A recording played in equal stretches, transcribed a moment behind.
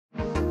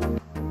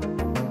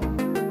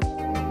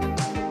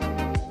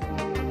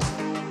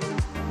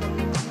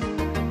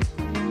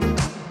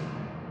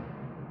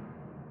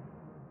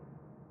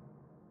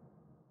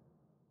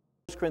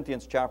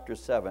Corinthians chapter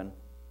 7,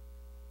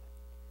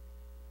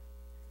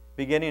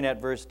 beginning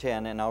at verse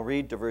 10, and I'll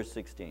read to verse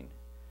 16.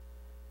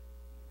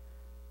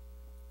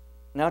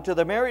 Now to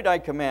the married I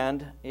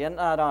command, yet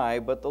not I,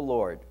 but the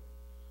Lord.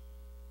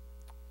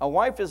 A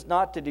wife is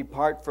not to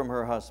depart from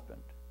her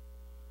husband.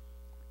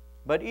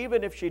 But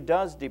even if she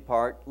does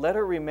depart, let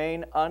her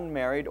remain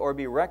unmarried or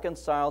be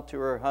reconciled to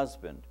her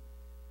husband.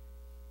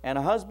 And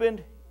a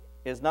husband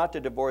is not to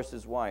divorce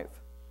his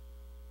wife.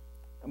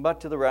 But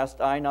to the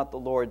rest, I, not the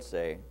Lord,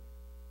 say,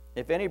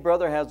 if any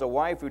brother has a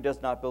wife who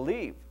does not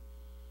believe,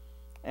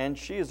 and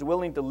she is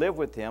willing to live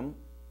with him,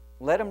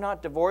 let him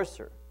not divorce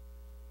her.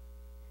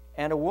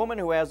 And a woman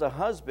who has a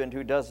husband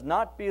who does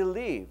not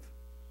believe,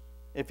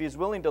 if he is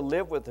willing to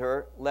live with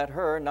her, let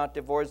her not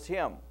divorce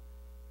him.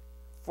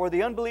 For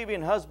the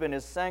unbelieving husband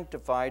is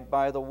sanctified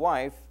by the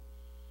wife,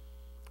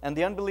 and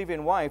the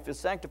unbelieving wife is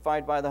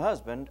sanctified by the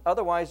husband.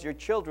 Otherwise your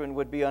children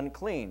would be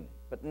unclean,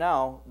 but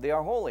now they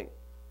are holy.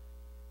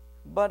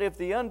 But if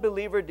the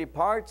unbeliever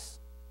departs,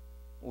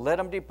 let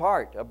him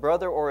depart. A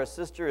brother or a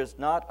sister is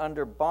not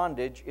under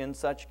bondage in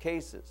such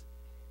cases.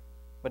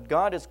 But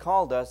God has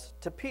called us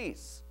to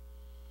peace.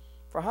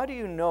 For how do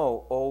you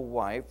know, O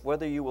wife,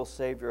 whether you will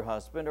save your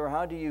husband? Or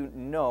how do you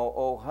know,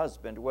 O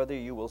husband, whether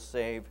you will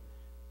save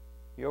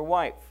your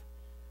wife?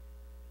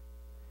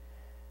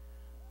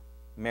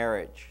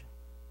 Marriage.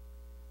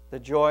 The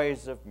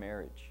joys of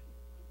marriage.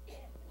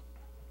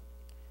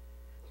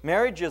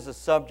 Marriage is a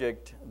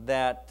subject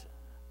that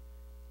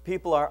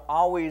people are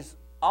always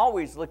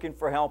looking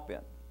for help in.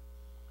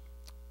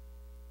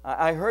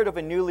 I heard of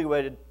a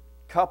newlywed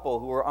couple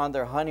who were on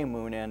their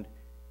honeymoon, and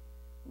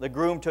the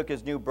groom took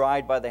his new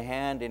bride by the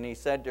hand and he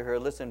said to her,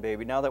 listen,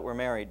 baby, now that we're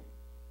married,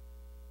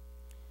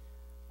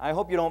 I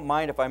hope you don't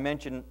mind if I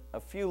mention a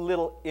few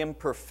little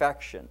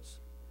imperfections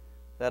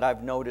that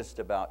I've noticed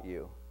about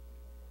you.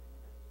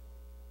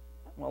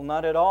 Well,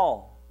 not at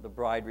all, the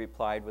bride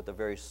replied with a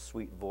very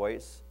sweet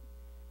voice.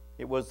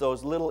 It was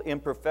those little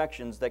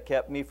imperfections that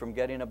kept me from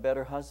getting a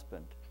better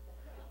husband.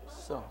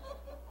 So,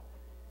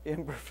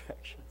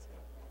 imperfections.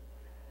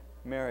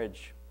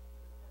 Marriage.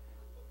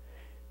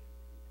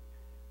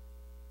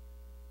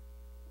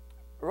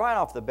 Right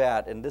off the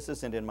bat, and this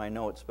isn't in my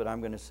notes, but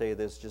I'm going to say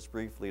this just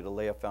briefly to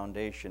lay a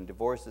foundation.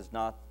 Divorce is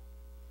not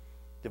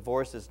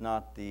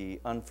the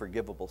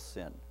unforgivable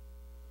sin.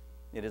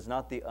 It is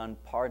not the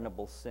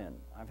unpardonable sin.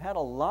 I've had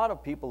a lot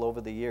of people over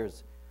the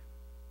years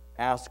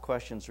ask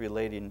questions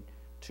relating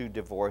to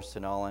divorce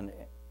and all,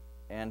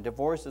 and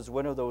divorce is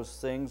one of those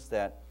things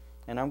that,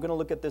 and I'm going to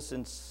look at this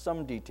in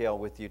some detail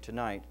with you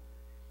tonight.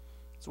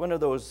 It's one of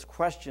those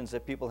questions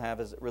that people have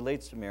as it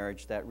relates to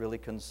marriage that really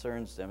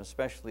concerns them,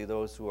 especially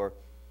those who are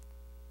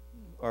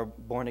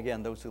born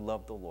again, those who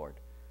love the Lord.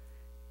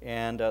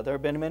 And there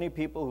have been many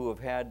people who have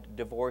had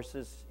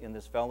divorces in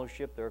this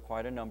fellowship. There are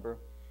quite a number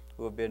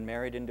who have been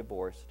married and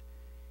divorced.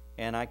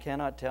 And I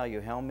cannot tell you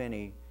how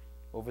many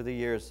over the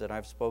years that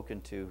I've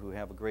spoken to who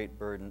have a great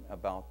burden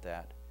about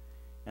that.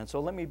 And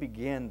so let me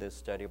begin this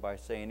study by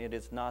saying it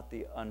is not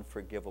the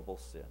unforgivable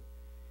sin.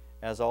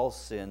 As all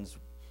sins,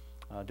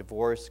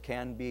 divorce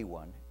can be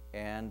one,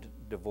 and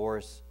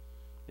divorce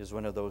is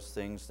one of those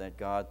things that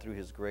God, through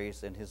His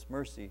grace and His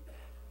mercy,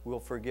 will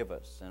forgive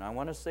us. And I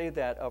want to say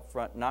that up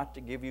front, not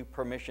to give you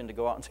permission to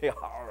go out and say,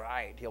 all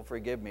right, He'll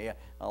forgive me,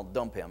 I'll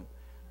dump him.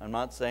 I'm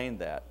not saying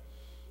that.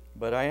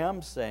 But I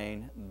am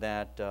saying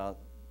that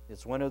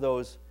it's one of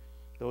those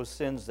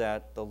sins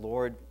that the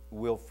Lord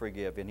will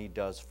forgive, and He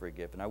does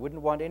forgive. And I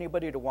wouldn't want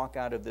anybody to walk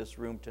out of this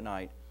room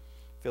tonight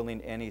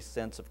feeling any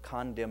sense of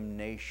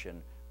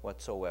condemnation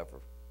whatsoever.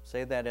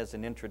 Say that as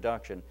an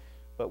introduction,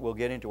 but we'll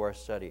get into our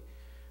study.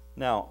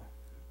 Now,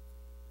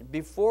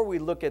 before we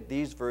look at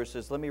these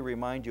verses, let me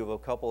remind you of a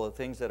couple of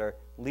things that are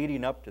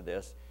leading up to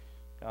this.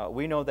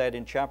 We know that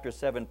in chapter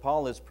 7,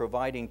 Paul is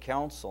providing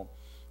counsel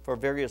for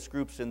various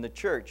groups in the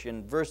church.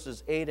 In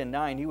verses 8 and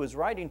 9, he was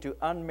writing to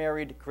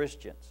unmarried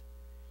Christians.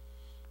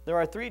 There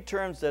are three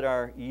terms that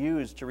are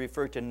used to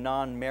refer to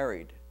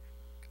non-married.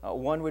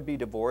 One would be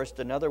divorced,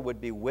 another would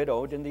be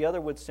widowed, and the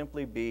other would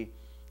simply be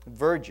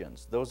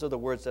virgins. Those are the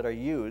words that are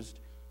used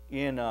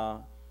in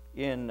 1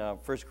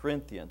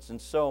 Corinthians.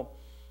 And so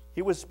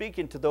he was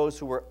speaking to those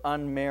who were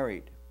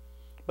unmarried.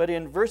 But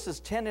in verses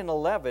 10 and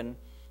 11,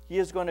 he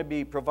is going to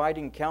be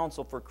providing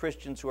counsel for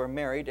Christians who are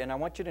married. And I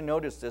want you to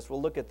notice this.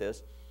 We'll look at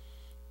this.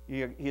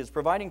 He is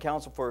providing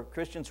counsel for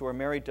Christians who are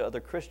married to other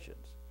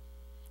Christians.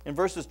 In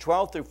verses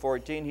 12 through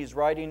 14, he's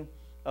writing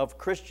of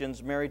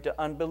Christians married to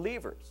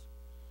unbelievers.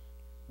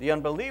 The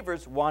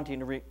unbelievers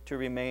wanting to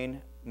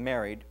remain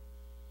married.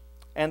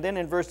 And then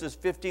in verses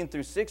 15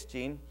 through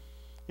 16,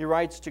 he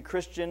writes to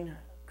Christians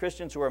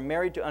who are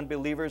married to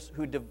unbelievers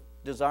who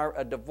desire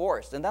a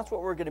divorce. And that's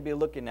what we're going to be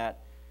looking at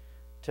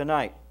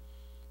tonight.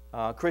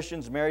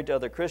 Christians married to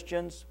other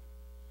Christians,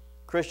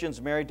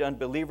 Christians married to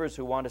unbelievers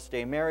who want to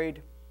stay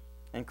married,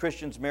 and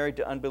Christians married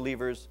to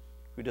unbelievers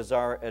who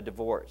desire a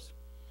divorce.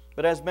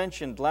 But as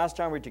mentioned, last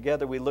time we were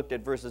together, we looked at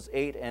verses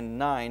 8 and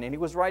 9, and he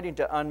was writing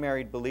to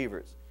unmarried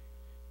believers.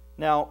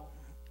 Now,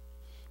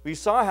 we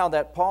saw how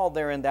that Paul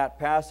there in that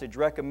passage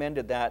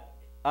recommended that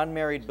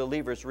unmarried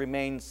believers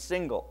remain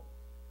single.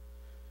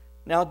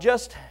 Now,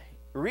 just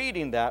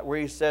reading that, where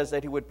he says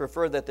that he would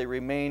prefer that they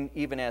remain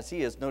even as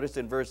he is, notice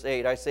in verse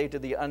 8, I say to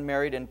the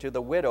unmarried and to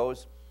the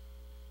widows,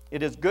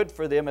 it is good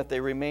for them if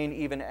they remain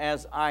even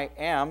as I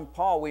am.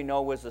 Paul, we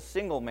know, was a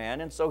single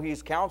man, and so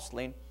he's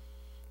counseling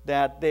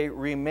that they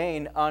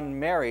remain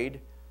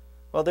unmarried.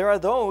 Well, there are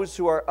those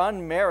who are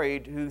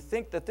unmarried who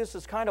think that this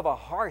is kind of a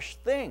harsh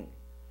thing.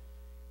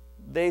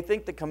 They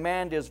think the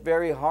command is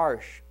very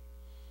harsh,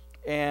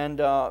 and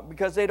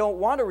because they don't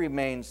want to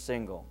remain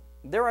single.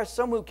 There are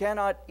some who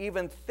cannot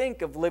even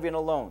think of living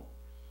alone.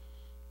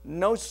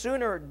 No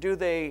sooner do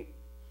they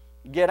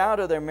get out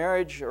of their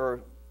marriage,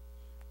 or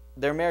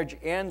their marriage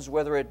ends,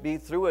 whether it be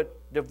through a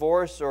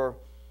divorce or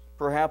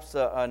perhaps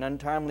an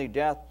untimely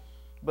death,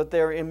 but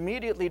they're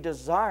immediately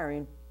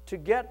desiring to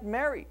get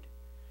married.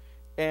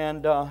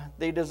 And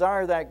they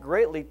desire that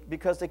greatly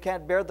because they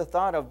can't bear the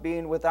thought of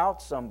being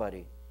without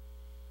somebody.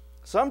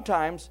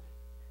 Sometimes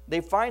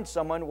they find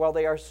someone while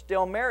they are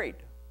still married.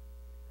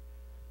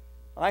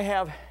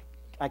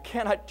 I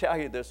cannot tell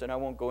you this, and I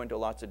won't go into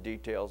lots of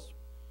details,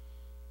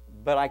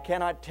 but I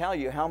cannot tell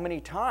you how many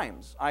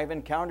times I've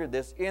encountered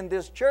this in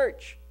this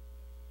church,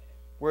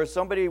 where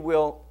somebody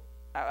will,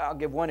 I'll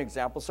give one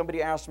example,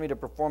 somebody asked me to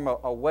perform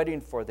a wedding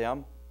for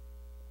them,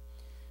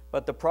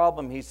 but the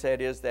problem, he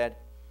said, is that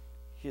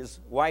his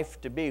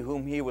wife-to-be,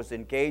 whom he was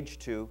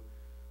engaged to,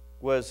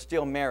 was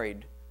still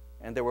married,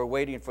 and they were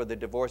waiting for the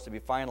divorce to be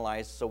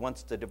finalized. So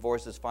once the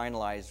divorce is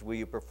finalized, will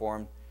you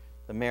perform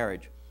the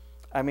marriage?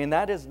 I mean,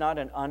 that is not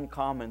an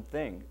uncommon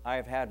thing. I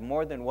have had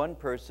more than one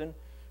person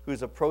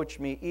who's approached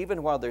me,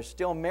 even while they're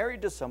still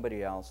married to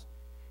somebody else,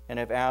 and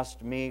have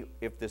asked me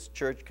if this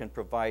church can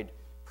provide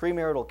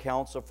premarital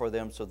counsel for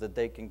them so that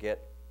they can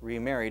get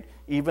remarried,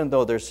 even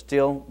though they're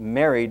still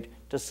married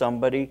to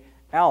somebody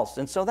else.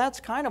 And so that's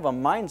kind of a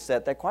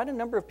mindset that quite a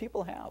number of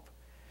people have.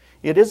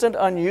 It isn't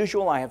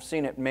unusual. I have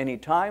seen it many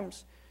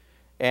times.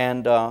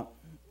 And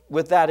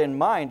with that in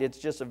mind, it's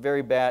just a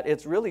very bad,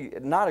 it's really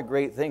not a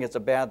great thing. It's a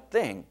bad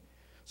thing.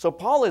 So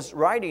Paul is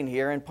writing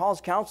here, and Paul's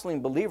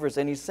counseling believers,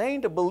 and he's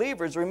saying to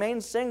believers, remain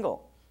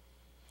single.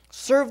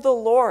 Serve the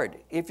Lord.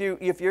 If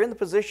you're in the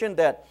position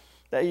that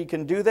you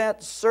can do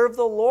that, serve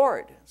the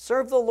Lord.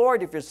 Serve the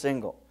Lord if you're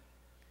single.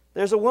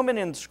 There's a woman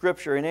in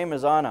Scripture, her name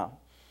is Anna.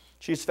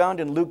 She's found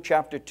in Luke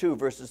chapter 2,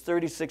 verses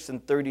 36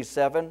 and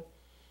 37.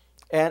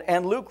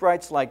 And Luke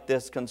writes like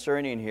this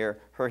concerning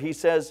her. He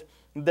says,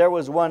 there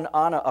was one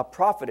Anna, a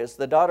prophetess,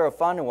 the daughter of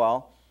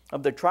Phanuel,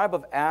 of the tribe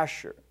of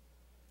Asher.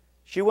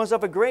 She was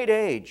of a great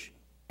age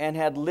and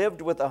had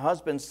lived with a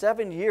husband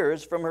 7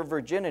 years from her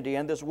virginity,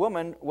 and this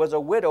woman was a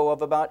widow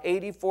of about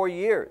 84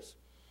 years,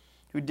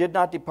 who did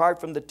not depart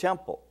from the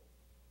temple,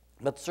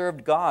 but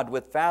served God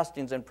with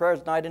fastings and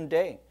prayers night and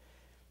day.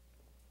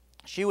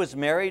 She was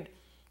married,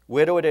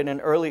 widowed at an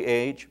early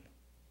age,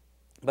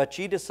 but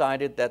she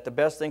decided that the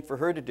best thing for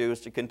her to do is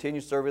to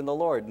continue serving the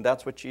Lord, and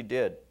that's what she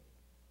did.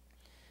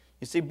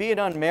 You see, being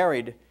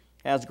unmarried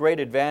has great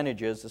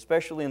advantages,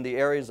 especially in the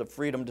areas of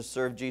freedom to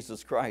serve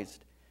Jesus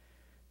Christ.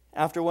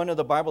 After one of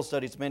the Bible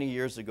studies many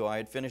years ago, I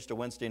had finished a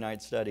Wednesday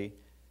night study,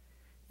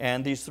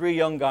 and these 3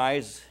 young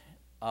guys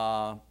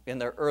in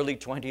their early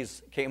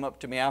 20s came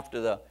up to me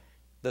after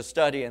the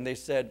study, and they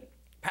said,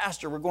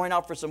 Pastor, we're going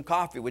out for some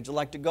coffee. Would you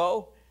like to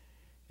go?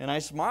 And I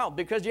smiled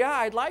because, yeah,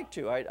 I'd like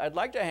to. I'd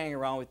like to hang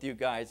around with you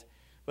guys.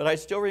 But I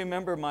still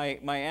remember my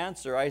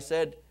answer. I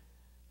said,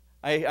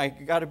 I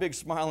got a big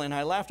smile and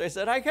I laughed. I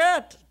said, I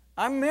can't.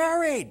 I'm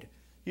married.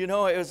 You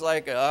know, it was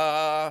like,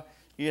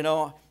 you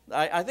know,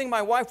 I think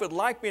my wife would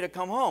like me to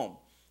come home,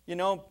 you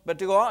know, but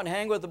to go out and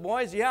hang with the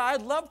boys, yeah,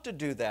 I'd love to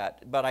do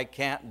that, but I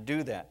can't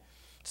do that.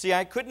 See,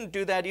 I couldn't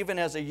do that even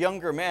as a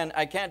younger man.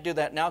 I can't do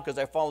that now because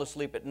I fall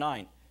asleep at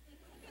 9.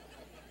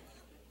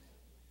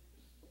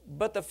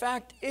 But the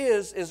fact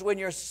is when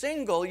you're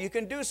single, you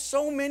can do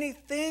so many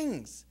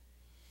things.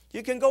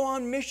 You can go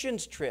on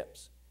missions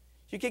trips.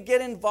 You can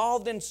get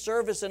involved in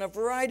service in a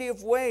variety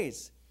of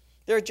ways.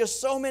 There are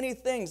just so many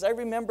things. I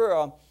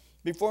remember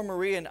before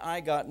Marie and I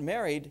got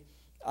married,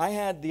 I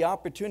had the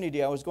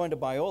opportunity, I was going to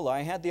Biola,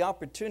 I had the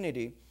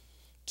opportunity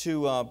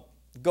to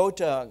go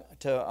to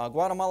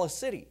Guatemala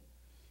City.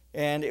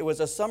 And it was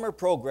a summer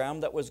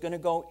program that was going to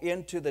go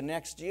into the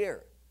next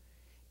year.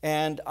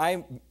 And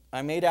I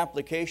made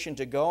application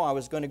to go. I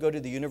was going to go to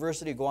the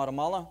University of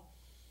Guatemala,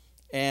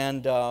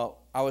 and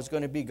I was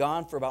going to be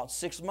gone for about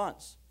 6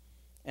 months.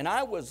 And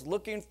I was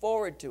looking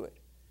forward to it.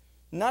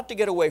 Not to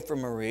get away from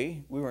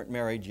Marie. We weren't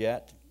married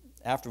yet,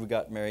 after we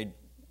got married.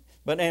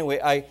 But anyway,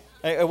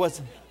 I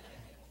was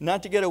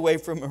not to get away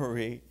from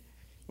Marie,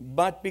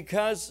 but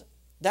because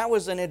that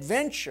was an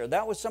adventure.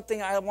 That was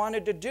something I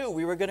wanted to do.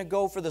 We were going to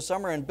go for the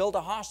summer and build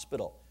a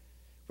hospital.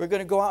 We were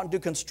going to go out and do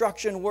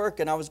construction work,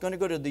 and I was going to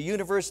go to the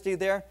university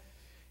there.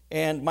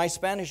 And my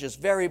Spanish is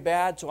very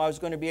bad, so I was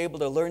going to be able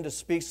to learn to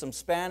speak some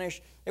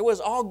Spanish. It was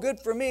all good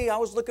for me. I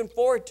was looking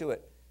forward to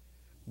it.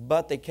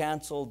 But they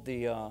canceled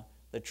the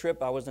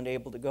trip. I wasn't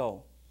able to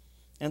go.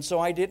 And so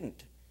I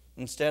didn't.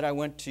 Instead, I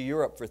went to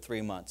Europe for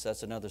 3 months.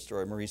 That's another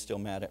story Marie's still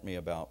mad at me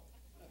about.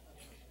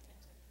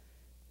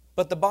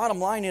 But the bottom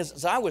line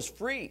is I was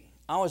free.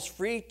 I was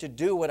free to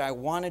do what I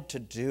wanted to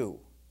do.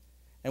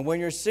 And when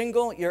you're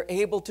single, you're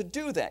able to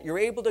do that. You're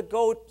able to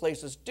go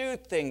places, do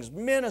things,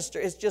 minister.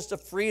 It's just a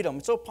freedom.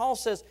 So Paul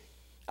says,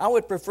 I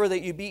would prefer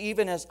that you be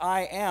even as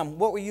I am.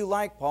 What were you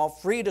like, Paul?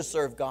 Free to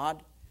serve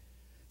God.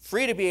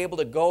 Free to be able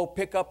to go,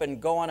 pick up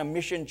and go on a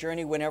mission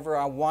journey whenever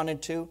I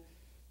wanted to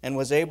and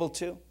was able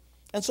to.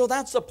 And so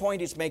that's the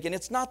point he's making.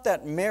 It's not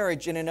that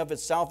marriage in and of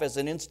itself as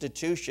an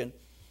institution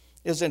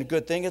isn't a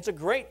good thing. It's a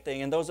great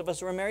thing. And those of us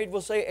who are married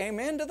will say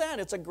amen to that.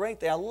 It's a great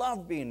thing. I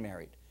love being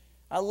married.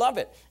 I love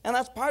it. And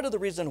that's part of the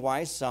reason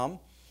why some,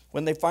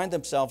 when they find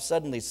themselves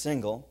suddenly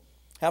single,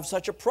 have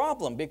such a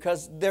problem,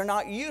 because they're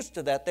not used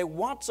to that. They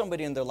want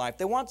somebody in their life.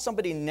 They want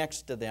somebody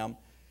next to them.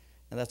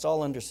 And that's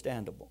all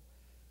understandable.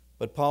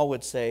 But Paul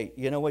would say,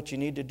 you know what you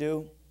need to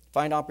do?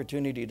 Find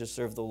opportunity to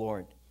serve the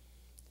Lord.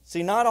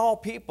 See, not all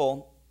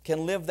people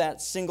can live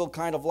that single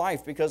kind of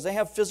life because they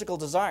have physical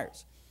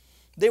desires.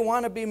 They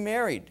want to be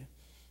married.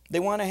 They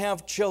want to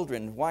have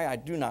children. Why, I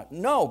do not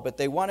know, but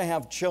they want to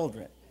have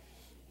children.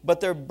 But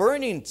they're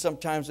burning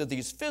sometimes with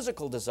these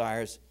physical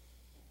desires.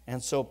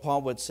 And so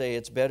Paul would say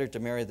it's better to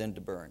marry than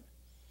to burn.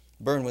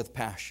 Burn with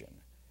passion.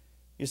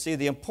 You see,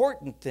 the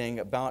important thing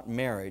about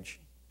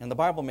marriage, and the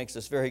Bible makes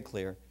this very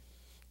clear,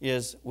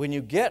 is when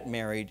you get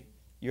married,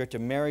 you're to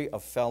marry a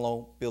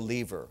fellow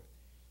believer.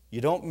 You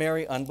don't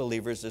marry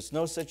unbelievers. There's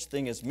no such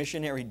thing as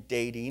missionary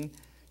dating,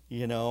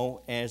 and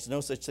there's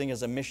no such thing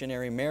as a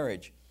missionary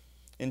marriage.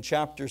 In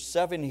chapter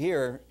 7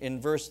 here,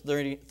 in verse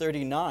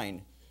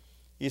 39,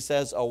 he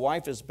says, a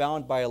wife is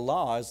bound by a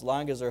law as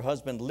long as her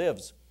husband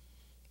lives.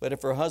 But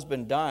if her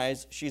husband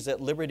dies, she's at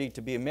liberty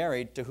to be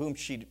married to whom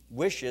she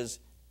wishes,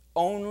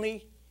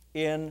 only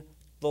in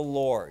the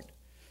Lord.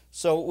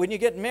 So when you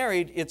get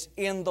married, it's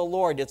in the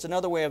Lord. It's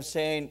another way of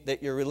saying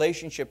that your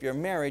relationship, your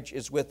marriage,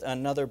 is with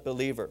another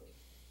believer.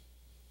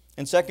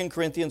 In 2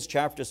 Corinthians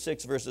chapter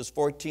 6, verses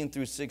 14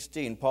 through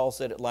 16, Paul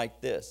said it like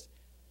this.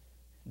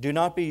 Do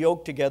not be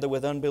yoked together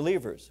with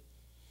unbelievers.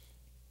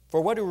 For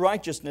what do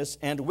righteousness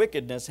and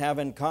wickedness have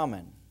in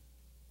common?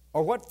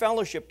 Or what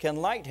fellowship can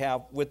light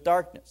have with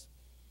darkness?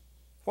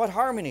 What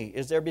harmony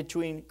is there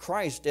between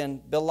Christ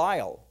and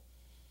Belial?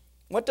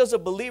 What does a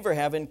believer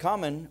have in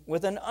common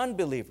with an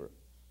unbeliever?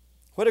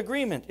 What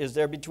agreement is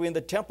there between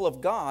the temple of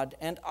God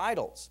and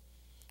idols?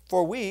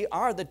 For we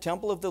are the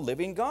temple of the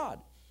living God.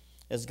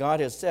 As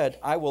God has said,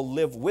 I will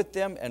live with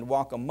them and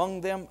walk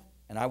among them,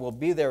 and I will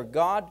be their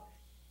God,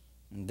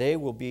 and they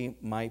will be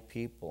my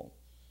people.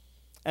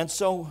 And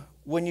so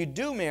when you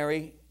do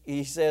marry,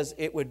 he says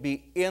it would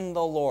be in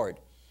the Lord.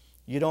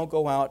 You don't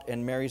go out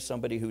and marry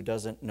somebody who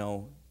doesn't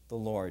know the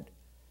Lord.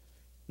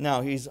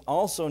 Now, he's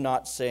also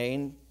not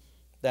saying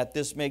that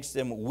this makes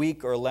them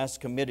weak or less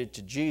committed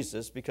to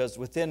Jesus, because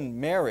within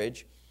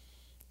marriage,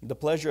 the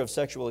pleasure of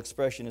sexual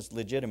expression is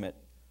legitimate.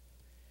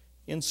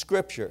 In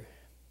Scripture,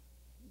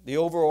 the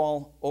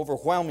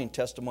overwhelming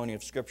testimony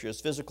of Scripture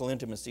is physical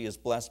intimacy is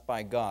blessed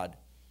by God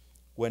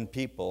when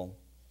people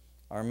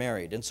are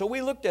married. And so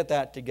we looked at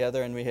that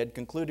together, and we had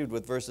concluded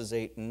with verses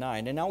 8 and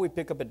 9. And now we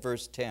pick up at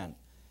verse 10.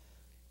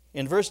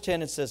 In verse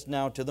 10 it says,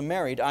 Now to the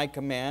married I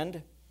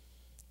command,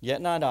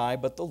 yet not I,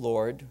 but the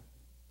Lord,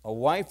 a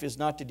wife is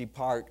not to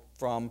depart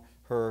from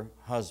her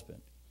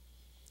husband.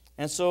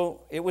 And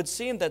so it would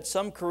seem that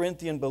some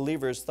Corinthian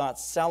believers thought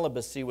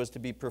celibacy was to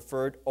be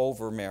preferred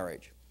over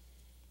marriage.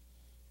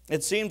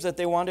 It seems that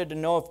they wanted to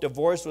know if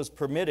divorce was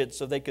permitted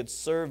so they could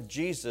serve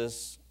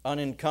Jesus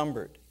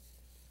unencumbered.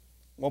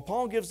 Well,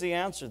 Paul gives the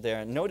answer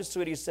there. Notice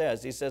what he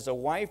says. He says, a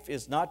wife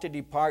is not to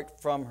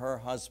depart from her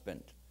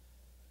husband.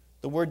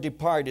 The word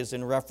depart is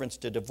in reference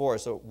to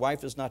divorce. A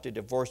wife is not to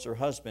divorce her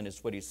husband,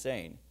 is what he's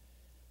saying.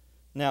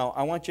 Now,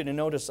 I want you to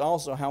notice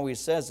also how he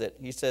says it.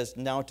 He says,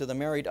 Now to the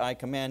married I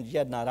command,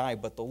 yet not I,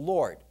 but the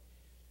Lord.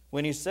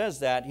 When he says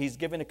that, he's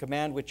given a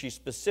command which he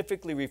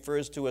specifically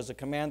refers to as a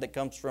command that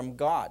comes from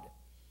God.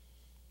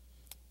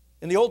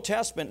 In the Old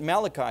Testament,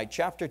 Malachi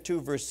chapter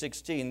 2, verse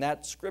 16,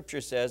 that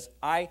scripture says,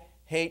 I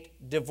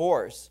hate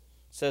divorce,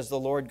 says the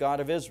Lord God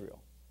of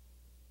Israel.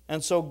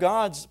 And so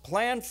God's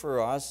plan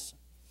for us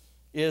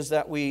is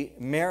that we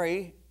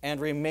marry and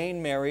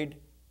remain married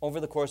over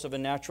the course of a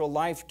natural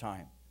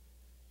lifetime.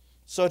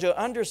 So to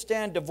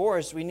understand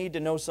divorce, we need to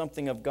know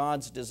something of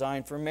God's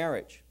design for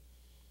marriage.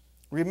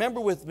 Remember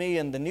with me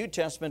in the New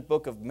Testament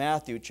book of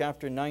Matthew,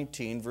 chapter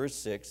 19, verse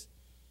 6,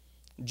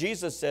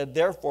 Jesus said,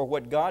 Therefore,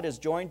 what God has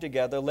joined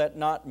together, let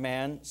not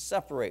man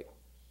separate.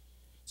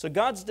 So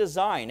God's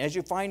design, as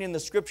you find in the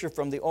Scripture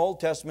from the Old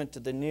Testament to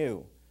the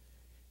New,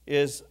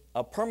 is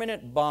a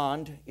permanent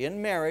bond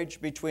in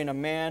marriage between a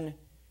man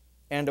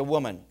and a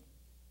woman.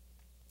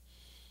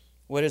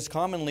 What is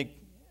commonly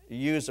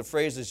used, a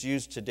phrase is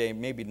used today,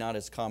 maybe not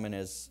as common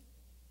as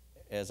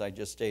I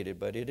just stated,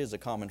 but it is a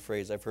common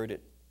phrase. I've heard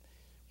it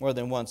more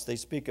than once. They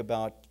speak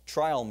about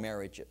trial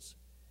marriages,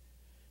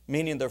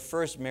 meaning their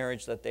first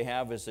marriage that they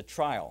have is a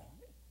trial.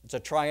 It's a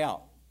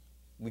tryout.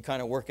 We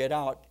kind of work it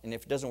out, and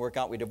if it doesn't work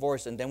out, we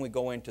divorce, and then we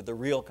go into the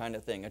real kind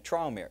of thing, a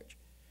trial marriage.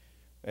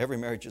 Every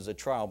marriage is a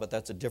trial, but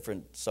that's a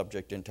different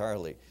subject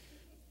entirely.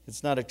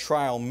 It's not a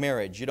trial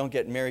marriage. You don't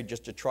get married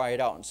just to try it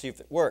out and see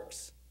if it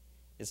works.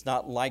 It's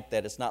not like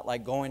that. It's not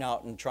like going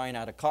out and trying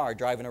out a car,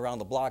 driving around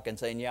the block and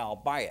saying, yeah, I'll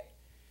buy it.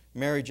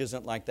 Marriage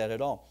isn't like that at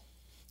all.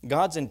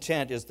 God's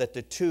intent is that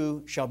the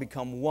two shall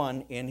become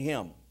one in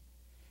Him.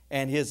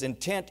 And His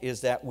intent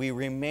is that we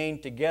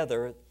remain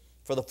together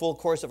for the full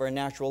course of our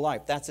natural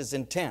life. That's His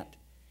intent.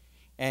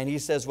 And He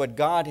says, what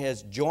God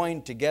has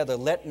joined together,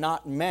 let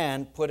not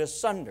man put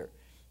asunder.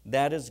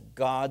 That is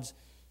God's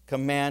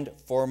command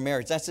for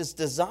marriage. That's His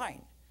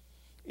design.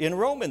 In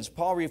Romans,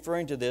 Paul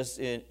referring to this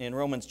in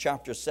Romans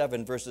chapter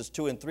 7, verses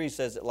 2 and 3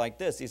 says it like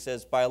this. He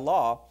says, by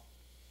law,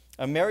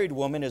 a married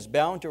woman is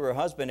bound to her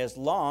husband as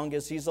long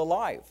as he's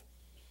alive.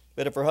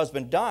 But if her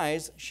husband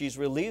dies, she's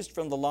released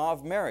from the law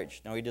of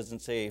marriage. Now, he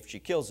doesn't say if she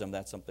kills him,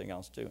 that's something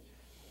else too.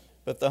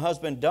 But if the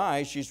husband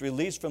dies, she's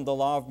released from the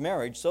law of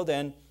marriage. So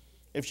then,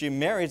 if she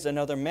marries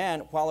another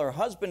man while her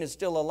husband is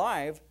still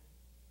alive,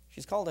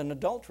 she's called an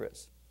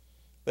adulteress.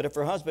 But if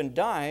her husband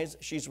dies,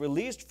 she's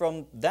released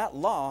from that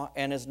law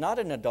and is not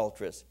an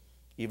adulteress,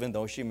 even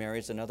though she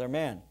marries another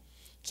man.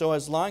 So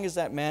as long as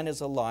that man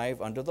is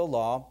alive under the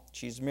law,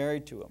 she's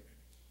married to him.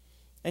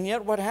 And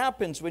yet what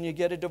happens when you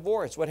get a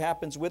divorce? What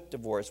happens with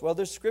divorce? Well,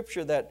 there's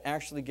scripture that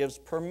actually gives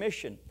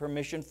permission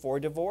for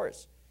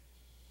divorce.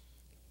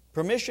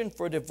 Permission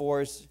for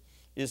divorce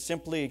is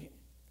simply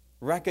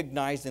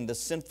recognizing the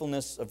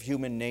sinfulness of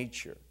human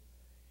nature.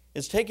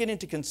 It's taking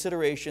into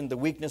consideration the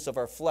weakness of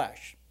our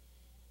flesh.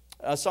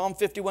 Psalm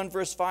 51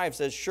 verse 5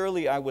 says,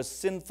 surely I was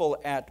sinful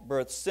at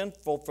birth,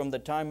 sinful from the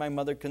time my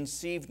mother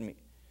conceived me.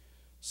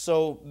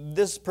 So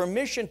this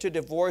permission to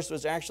divorce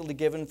was actually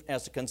given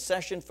as a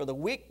concession for the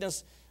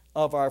weakness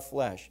of our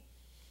flesh.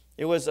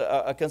 It was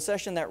a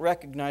concession that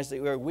recognized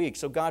that we were weak.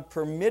 So God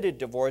permitted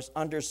divorce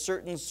under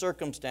certain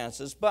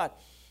circumstances,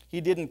 but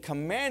He didn't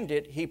command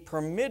it, He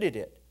permitted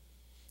it.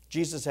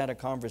 Jesus had a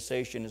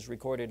conversation, is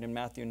recorded in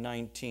Matthew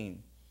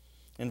 19,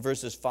 in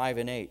verses 5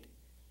 and 8.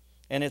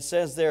 And it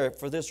says there,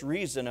 for this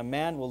reason, a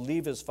man will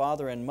leave his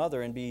father and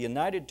mother and be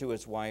united to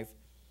his wife.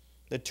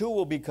 The two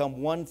will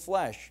become one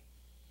flesh.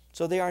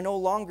 So they are no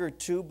longer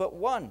two, but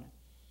one.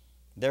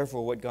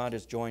 Therefore, what God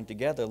has joined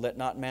together, let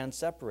not man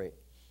separate.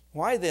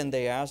 Why then,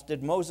 they asked,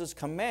 did Moses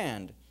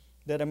command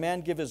that a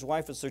man give his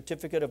wife a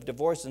certificate of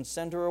divorce and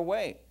send her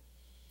away?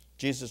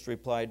 Jesus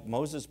replied,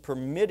 Moses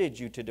permitted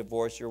you to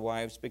divorce your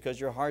wives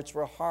because your hearts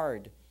were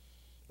hard.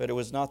 But it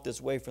was not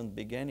this way from the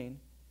beginning.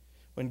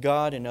 When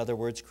God, in other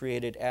words,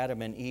 created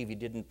Adam and Eve, He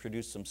didn't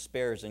produce some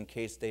spares in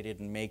case they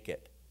didn't make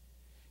it.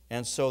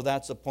 And so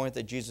that's the point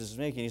that Jesus is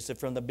making. He said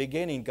from the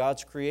beginning,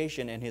 God's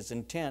creation and His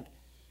intent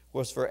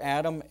was for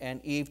Adam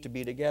and Eve to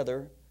be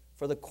together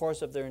for the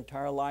course of their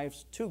entire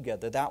lives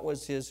together. That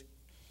was His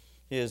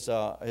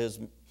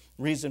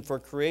reason for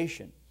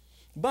creation.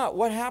 But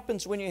what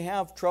happens when you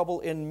have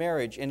trouble in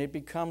marriage and it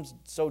becomes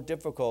so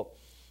difficult?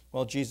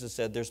 Well, Jesus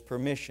said there's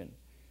permission.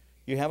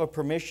 You have a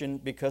permission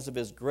because of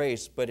His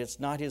grace, but it's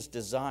not His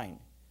design.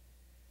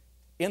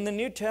 In the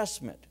New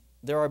Testament,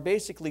 there are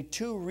basically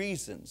two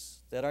reasons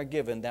that are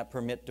given that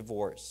permit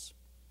divorce.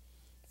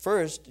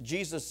 First,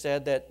 Jesus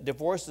said that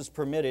divorce is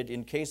permitted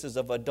in cases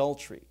of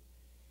adultery.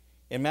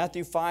 In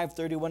Matthew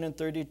 5:31 and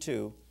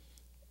 32,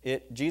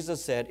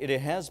 Jesus said,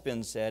 it has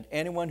been said,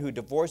 anyone who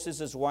divorces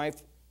his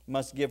wife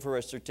must give her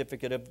a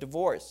certificate of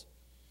divorce.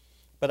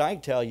 But I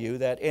tell you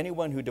that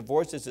anyone who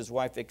divorces his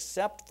wife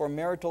except for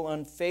marital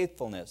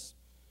unfaithfulness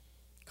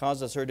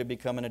causes her to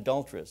become an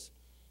adulteress.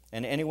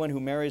 And anyone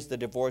who marries the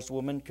divorced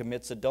woman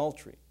commits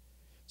adultery.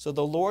 So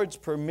the Lord's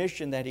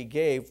permission that He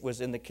gave was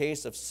in the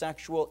case of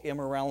sexual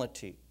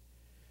immorality.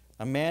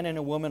 A man and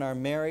a woman are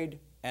married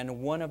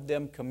and one of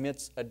them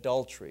commits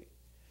adultery.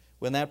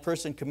 When that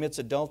person commits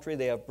adultery,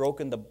 they have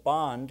broken the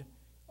bond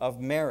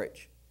of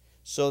marriage.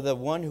 So the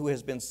one who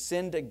has been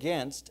sinned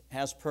against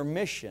has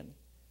permission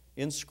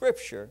in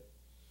Scripture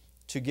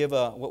to give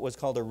what was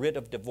called a writ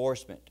of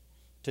divorcement,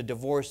 to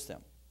divorce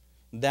them.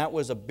 That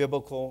was a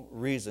biblical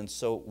reason.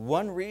 So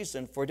one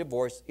reason for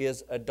divorce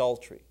is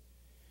adultery.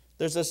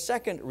 There's a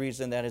second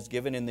reason that is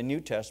given in the New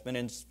Testament,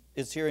 and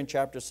it's here in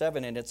chapter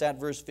 7, and it's at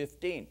verse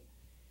 15,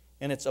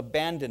 and it's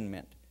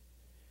abandonment.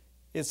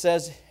 It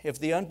says, if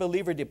the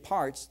unbeliever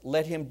departs,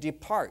 let him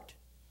depart.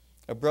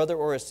 A brother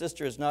or a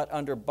sister is not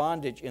under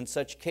bondage in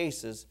such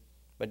cases,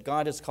 but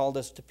God has called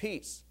us to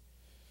peace.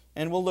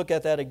 And we'll look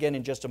at that again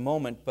in just a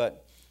moment,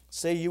 but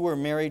say you were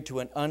married to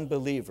an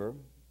unbeliever,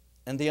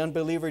 and the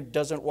unbeliever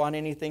doesn't want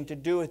anything to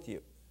do with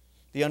you.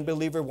 The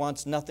unbeliever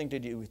wants nothing to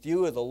do with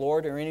you or the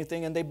Lord or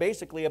anything, and they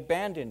basically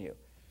abandon you.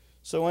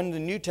 So in the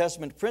New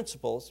Testament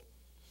principles,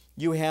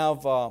 you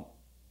have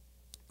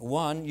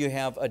you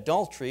have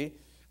adultery,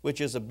 which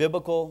is a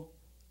biblical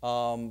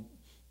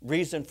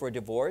reason for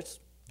divorce.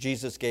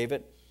 Jesus gave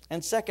it.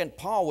 And second,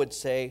 Paul would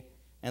say,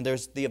 and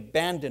there's the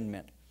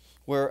abandonment,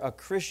 where a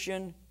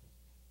Christian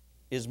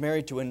is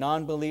married to a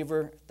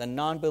non-believer. The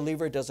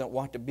non-believer doesn't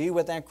want to be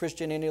with that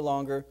Christian any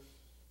longer,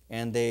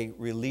 and they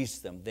release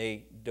them.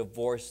 They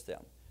divorce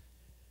them.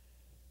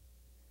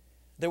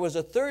 There was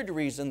a third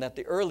reason that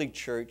the early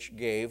church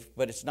gave,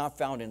 but it's not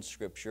found in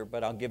Scripture,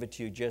 but I'll give it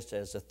to you just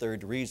as a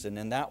third reason,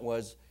 and that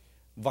was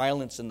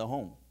violence in the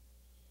home.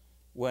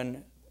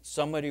 When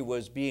somebody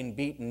was being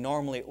beaten,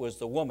 normally it was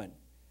the woman.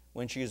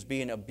 When she was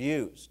being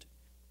abused,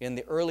 in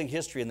the early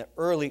history, in the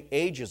early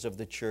ages of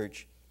the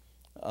church,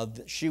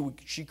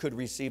 she could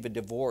receive a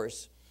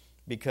divorce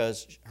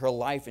because her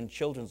life and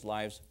children's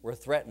lives were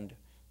threatened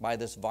by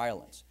this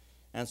violence.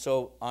 And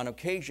so on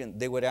occasion,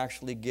 they would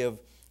actually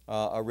give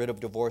a writ of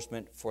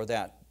divorcement for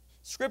that.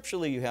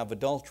 Scripturally, you have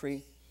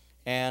adultery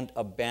and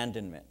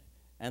abandonment.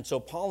 And so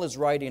Paul is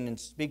writing and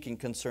speaking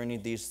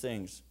concerning these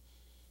things.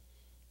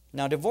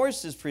 Now,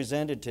 divorce is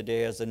presented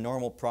today as a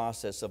normal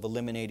process of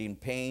eliminating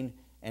pain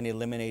and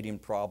eliminating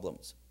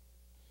problems.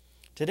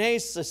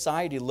 Today's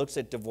society looks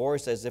at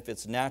divorce as if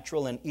it's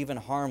natural and even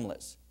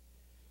harmless.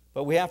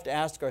 But we have to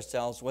ask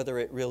ourselves whether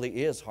it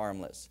really is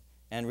harmless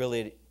and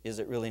is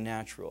it really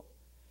natural.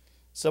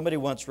 Somebody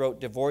once wrote,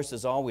 divorce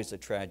is always a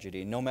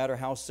tragedy, no matter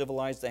how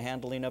civilized the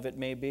handling of it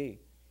may be.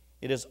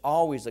 It is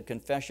always a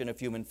confession of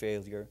human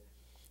failure,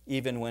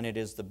 even when it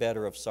is the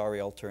better of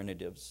sorry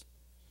alternatives.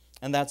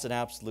 And that's an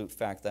absolute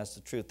fact. That's the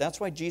truth. That's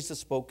why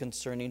Jesus spoke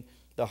concerning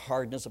the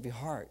hardness of your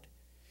heart.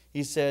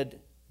 He said,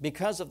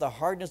 because of the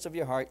hardness of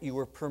your heart, you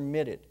were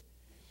permitted.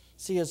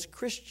 See, as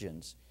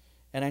Christians,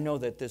 and I know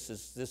that this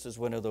is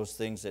one of those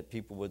things that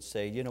people would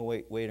say, you know,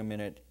 wait a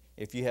minute.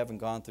 If you haven't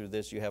gone through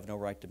this, you have no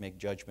right to make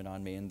judgment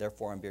on me, and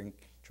therefore I'm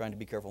trying to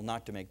be careful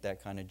not to make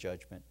that kind of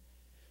judgment.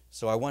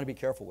 So I want to be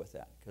careful with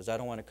that, because I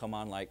don't want to come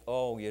on like,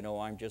 oh, you know,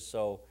 I'm just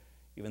so,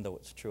 even though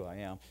it's true I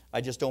am,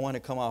 I just don't want to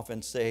come off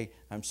and say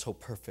I'm so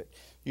perfect.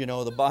 You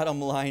know, the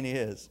bottom line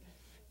is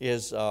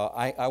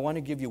I want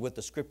to give you what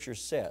the Scripture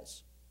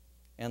says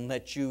and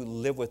let you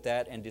live with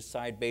that and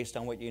decide based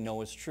on what you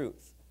know is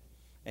truth.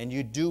 And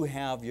you do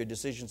have your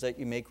decisions that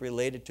you make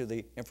related to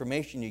the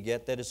information you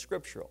get that is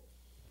scriptural.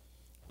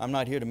 I'm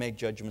not here to make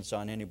judgments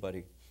on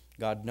anybody.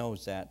 God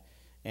knows that,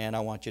 and I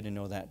want you to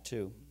know that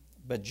too.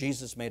 But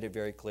Jesus made it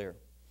very clear.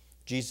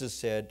 Jesus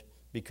said,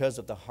 because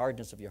of the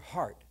hardness of your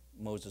heart,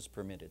 Moses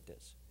permitted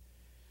this.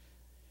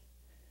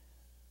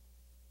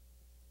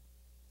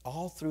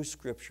 All through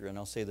Scripture, and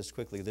I'll say this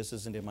quickly, this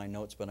isn't in my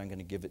notes, but I'm going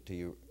to give it to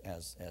you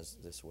as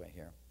this way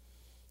here.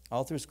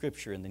 All through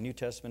Scripture, in the New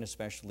Testament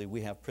especially,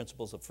 we have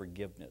principles of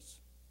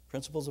forgiveness.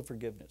 Principles of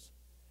forgiveness.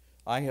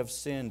 I have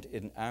sinned,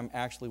 and I'm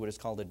actually what is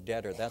called a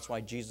debtor. That's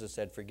why Jesus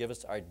said, forgive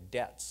us our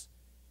debts.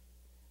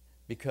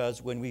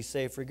 Because when we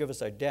say, forgive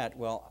us our debt,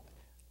 well,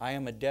 I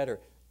am a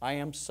debtor. I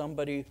am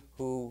somebody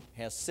who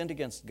has sinned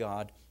against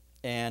God,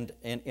 and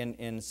in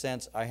a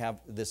sense, I have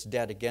this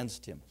debt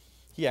against Him.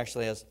 He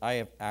actually has,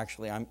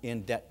 I'm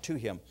in debt to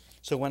Him.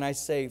 So when I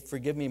say,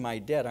 forgive me my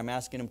debt, I'm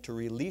asking Him to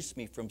release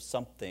me from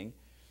something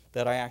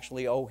that I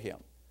actually owe Him.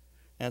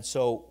 And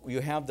so you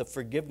have the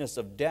forgiveness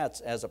of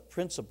debts as a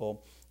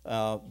principle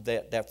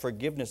that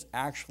forgiveness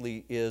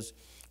actually is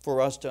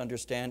for us to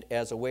understand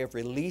as a way of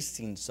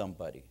releasing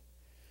somebody.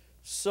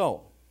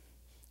 So,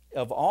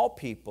 of all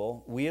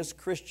people, we as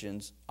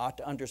Christians ought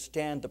to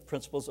understand the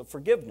principles of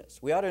forgiveness.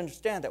 We ought to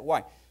understand that.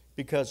 Why?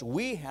 Because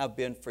we have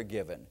been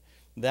forgiven.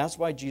 That's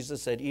why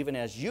Jesus said, even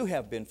as you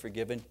have been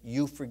forgiven,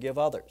 you forgive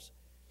others.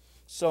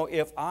 So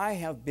if I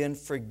have been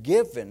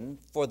forgiven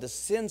for the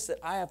sins that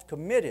I have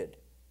committed,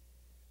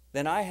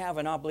 then I have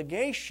an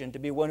obligation to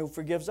be one who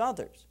forgives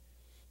others,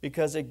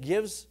 because it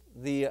gives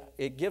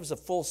a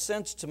full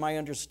sense to my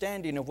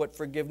understanding of what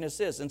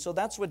forgiveness is. And so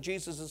that's what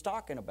Jesus is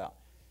talking about.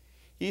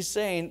 He's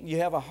saying you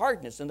have a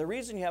hardness, and the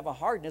reason you have a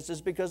hardness is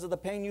because of the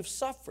pain you've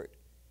suffered,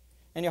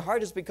 and your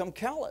heart has become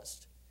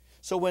calloused.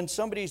 So when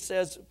somebody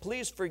says,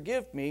 please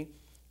forgive me,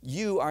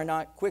 you are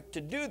not quick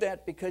to do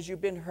that because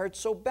you've been hurt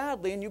so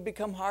badly and you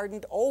become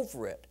hardened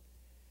over it.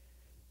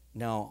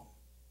 Now,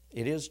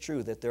 it is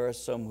true that there are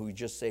some who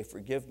just say,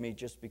 forgive me,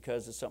 just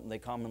because it's something they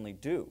commonly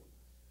do.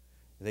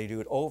 They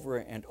do it over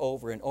and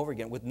over and over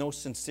again with no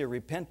sincere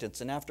repentance.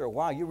 And after a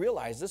while, you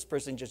realize this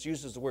person just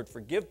uses the word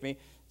forgive me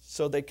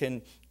so they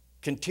can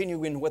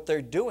continue in what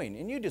they're doing.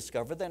 And you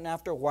discover that, and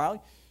after a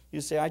while, you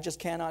say, I just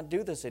cannot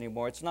do this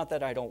anymore. It's not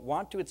that I don't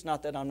want to. It's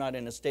not that I'm not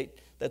in a state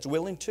that's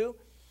willing to.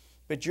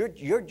 But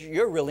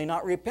you're really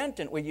not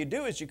repentant. What you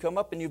do is you come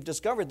up and you've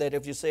discovered that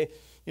if you say,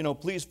 you know,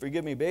 please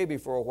forgive me, baby,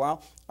 for a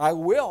while, I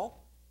will.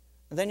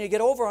 And then you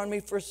get over on me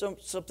for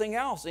something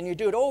else. And you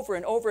do it over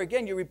and over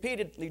again. You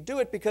repeatedly do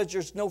it because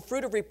there's no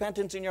fruit of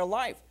repentance in your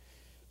life.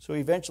 So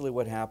eventually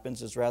what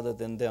happens is, rather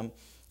than them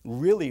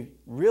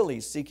really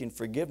seeking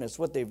forgiveness,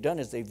 what they've done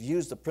is they've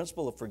used the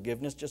principle of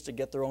forgiveness just to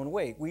get their own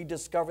way. We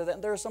discover that,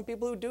 and there are some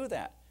people who do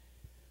that.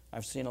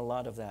 I've seen a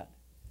lot of that.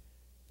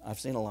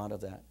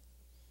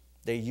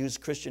 They use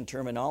Christian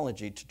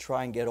terminology to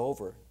try and get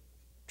over,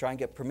 try and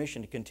get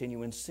permission to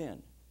continue in sin.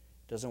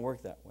 It doesn't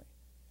work that way.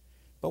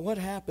 But what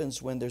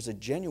happens when there's a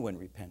genuine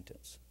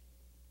repentance?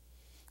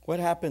 What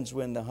happens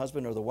when the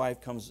husband or the wife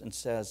comes and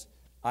says,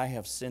 I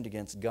have sinned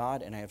against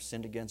God and I have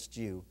sinned against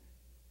you,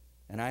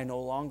 and I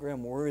no longer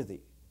am worthy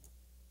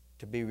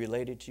to be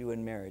related to you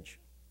in marriage.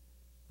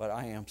 but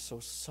I am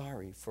so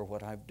sorry for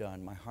what I've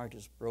done. My heart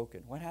is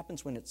broken. What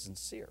happens when it's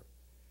sincere?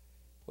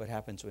 What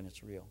happens when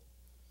it's real?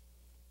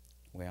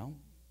 Well,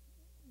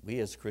 we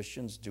as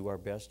Christians do our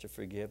best to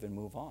forgive and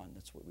move on.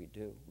 That's what we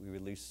do. We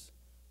release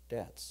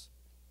debts.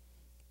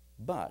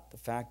 But the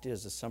fact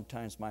is that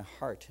sometimes my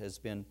heart has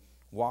been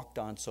walked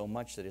on so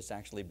much that it's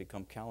actually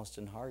become calloused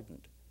and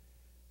hardened.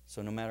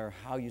 So no matter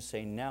how you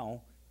say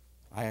now,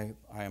 I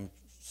am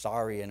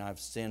sorry and I've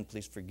sinned,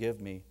 please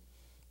forgive me.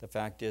 The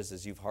fact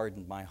is you've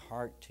hardened my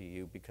heart to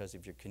you because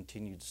of your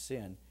continued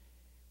sin,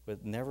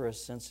 with never a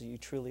sense that you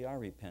truly are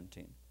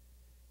repenting.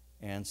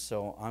 And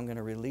so I'm going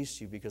to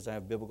release you because I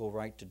have biblical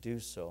right to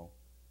do so.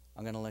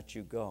 I'm going to let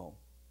you go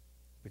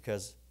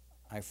because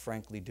I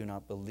frankly do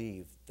not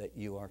believe that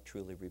you are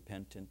truly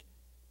repentant,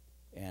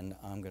 and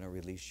I'm going to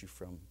release you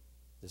from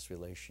this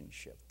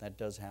relationship. That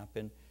does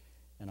happen,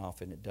 and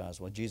often it does.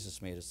 Well, Jesus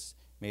made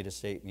a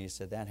statement. He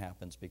said that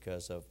happens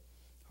because of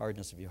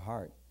hardness of your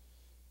heart.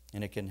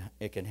 And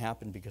it can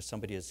happen because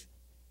somebody has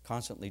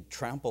constantly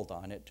trampled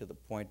on it to the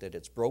point that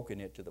it's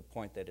broken it, to the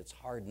point that it's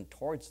hardened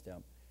towards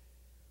them.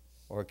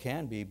 Or it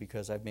can be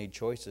because I've made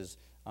choices.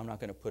 I'm not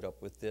going to put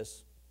up with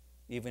this,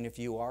 even if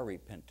you are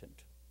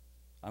repentant.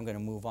 I'm going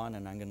to move on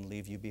and I'm going to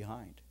leave you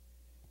behind.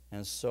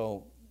 And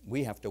so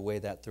we have to weigh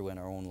that through in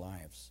our own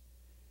lives.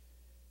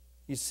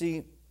 You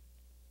see,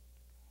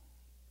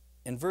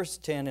 in verse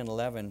 10 and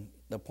 11,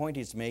 the point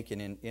he's making,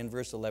 in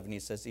verse 11, he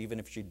says, even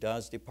if she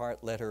does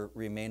depart, let her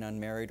remain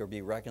unmarried or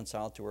be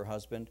reconciled to her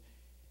husband.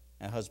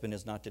 A husband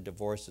is not to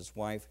divorce his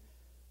wife.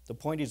 The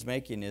point he's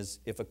making is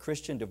if a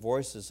Christian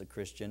divorces a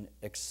Christian,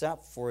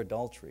 except for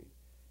adultery,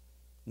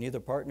 neither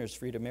partner is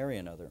free to marry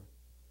another.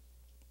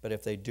 But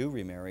if they do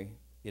remarry,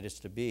 it is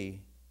to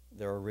be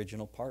their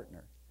original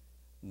partner.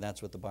 And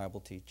that's what the Bible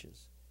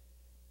teaches.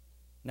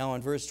 Now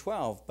in verse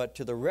 12, but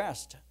to the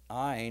rest,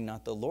 I,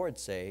 not the Lord,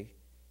 say,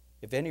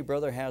 if any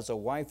brother has a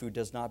wife who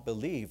does not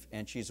believe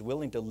and she's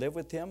willing to live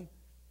with him,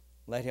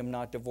 let him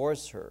not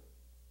divorce her.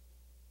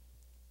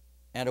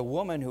 And a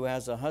woman who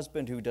has a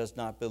husband who does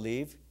not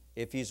believe,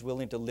 if he's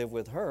willing to live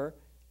with her,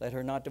 let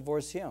her not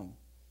divorce him.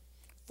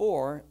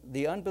 For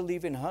the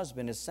unbelieving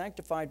husband is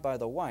sanctified by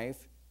the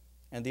wife,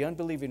 and the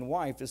unbelieving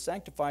wife is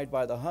sanctified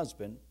by the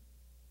husband.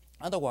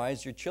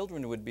 Otherwise, your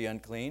children would be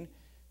unclean,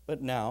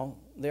 but now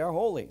they are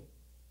holy.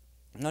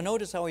 Now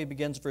notice how he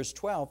begins verse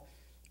 12.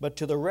 But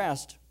to the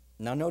rest,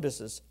 now notice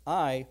this,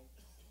 I,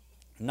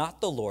 not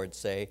the Lord,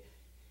 say,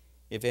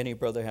 if any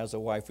brother has a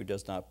wife who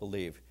does not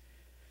believe.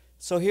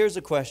 So here's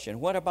a question.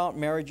 What about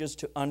marriages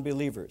to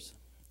unbelievers?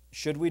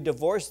 Should we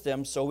divorce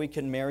them so we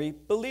can marry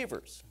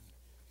believers?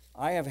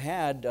 I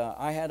had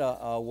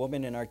a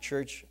woman in our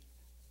church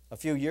a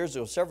few years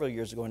ago, several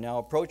years ago now,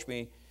 approach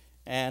me,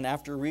 and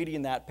after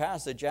reading that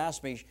passage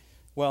asked me,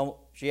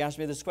 she asked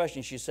me this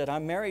question. She said,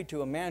 I'm married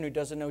to a man who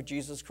doesn't know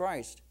Jesus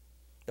Christ.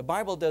 The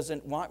Bible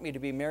doesn't want me to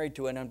be married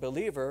to an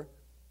unbeliever.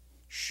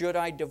 Should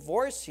I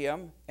divorce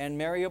him and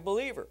marry a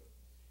believer?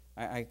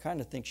 I kind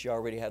of think she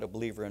already had a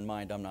believer in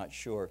mind. I'm not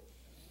sure.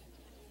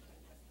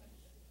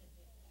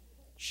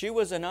 She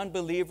was an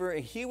unbeliever.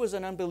 He was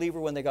an unbeliever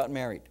when they got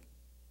married.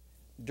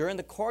 During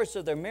the course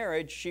of their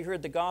marriage, she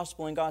heard the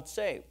gospel and got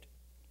saved.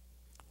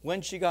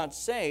 When she got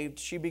saved,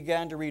 she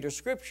began to read her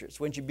scriptures.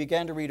 When she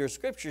began to read her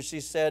scriptures,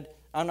 she said,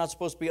 I'm not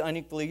supposed to be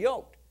unequally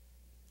yoked.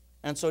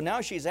 And so now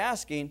she's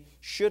asking,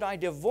 should I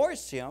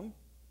divorce him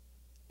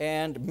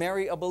and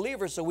marry a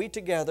believer so we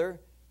together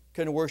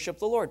can worship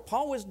the Lord?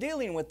 Paul was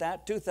dealing with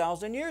that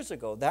 2,000 years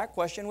ago. That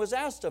question was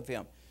asked of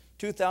him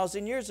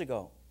 2,000 years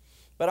ago.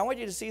 But I want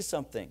you to see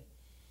something.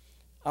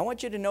 I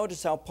want you to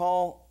notice how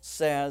Paul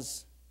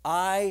says,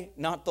 I,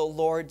 not the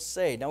Lord,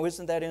 say. Now,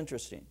 isn't that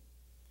interesting?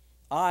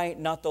 I,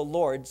 not the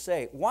Lord,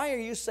 say. Why are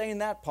you saying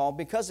that, Paul?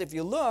 Because if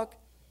you look,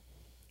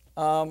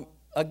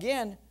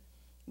 again,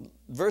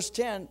 verse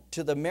 10,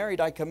 to the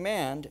married I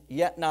command,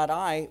 yet not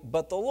I,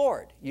 but the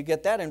Lord. You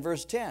get that in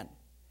verse 10.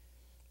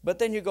 But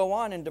then you go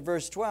on into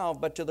verse 12,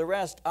 but to the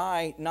rest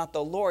I, not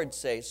the Lord,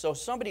 say. So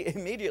somebody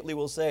immediately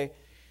will say,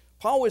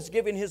 Paul was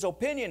giving his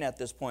opinion at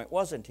this point,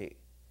 wasn't he?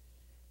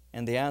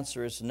 And the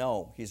answer is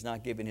no, he's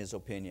not giving his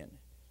opinion.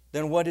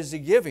 Then what is he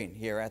giving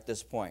here at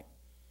this point?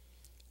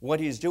 What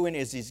he's doing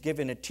is he's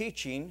giving a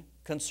teaching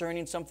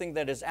concerning something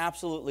that is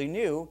absolutely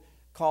new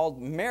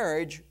called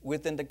marriage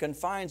within the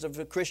confines of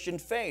the Christian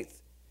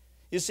faith.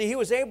 You see, he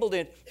was able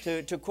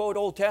to quote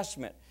Old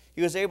Testament.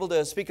 He was able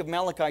to speak of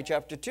Malachi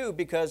chapter 2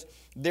 because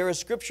there is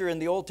scripture in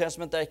the Old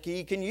Testament that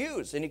he can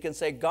use. And he can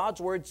say,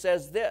 God's word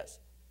says this.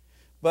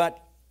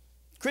 But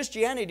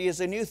Christianity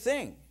is a new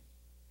thing.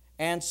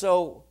 And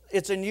so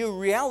it's a new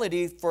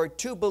reality for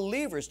two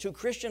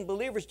Christian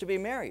believers to be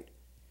married.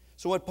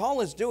 So what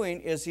Paul is doing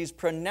is he's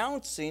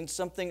pronouncing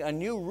something, a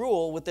new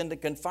rule within the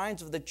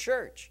confines of the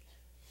church.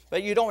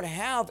 But you don't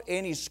have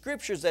any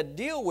scriptures that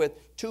deal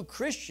with two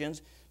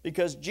Christians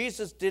because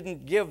Jesus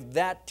didn't give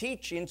that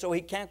teaching, so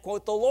he can't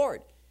quote the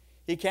Lord.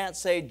 He can't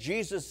say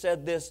Jesus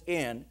said this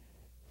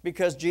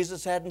because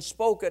Jesus hadn't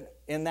spoken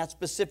in that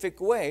specific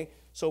way.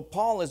 So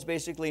Paul is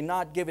basically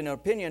not giving an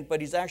opinion,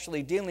 but he's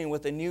actually dealing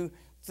with a new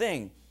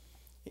thing.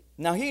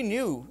 Now he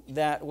knew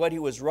that what he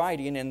was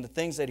writing and the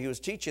things that he was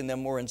teaching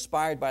them were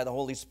inspired by the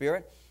Holy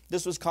Spirit.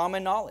 This was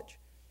common knowledge.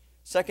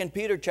 2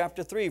 Peter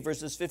chapter 3,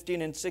 verses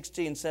 15 and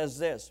 16 says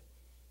this,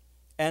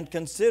 "And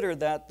consider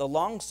that the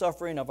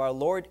long-suffering of our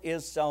Lord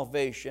is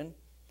salvation,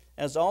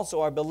 as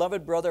also our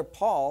beloved brother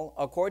Paul,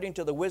 according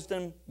to the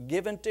wisdom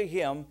given to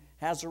him,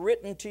 has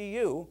written to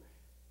you,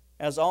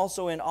 as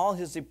also in all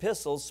his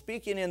epistles,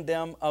 speaking in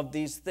them of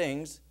these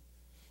things,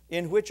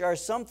 in which are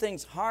some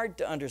things hard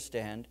to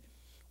understand,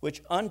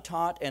 which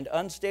untaught and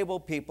unstable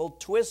people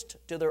twist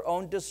to their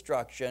own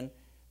destruction,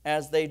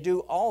 as they do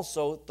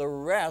also the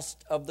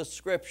rest of the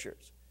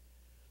Scriptures."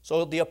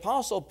 So the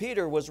Apostle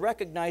Peter was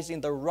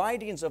recognizing the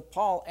writings of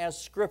Paul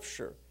as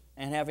Scripture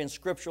and having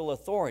scriptural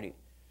authority.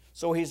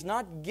 So he's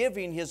not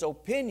giving his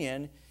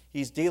opinion,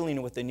 he's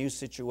dealing with a new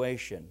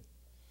situation.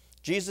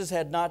 Jesus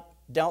had not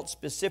dealt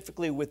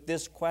specifically with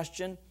this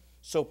question,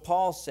 so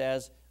Paul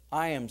says,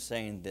 I am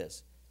saying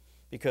this,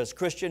 because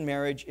Christian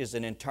marriage is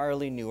an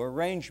entirely new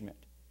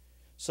arrangement.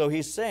 So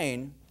he's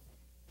saying,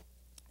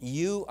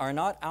 you are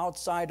not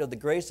outside of the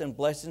grace and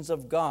blessings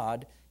of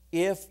God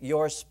if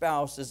your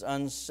spouse is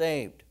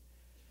unsaved.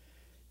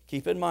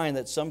 Keep in mind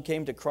that some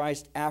came to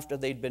Christ after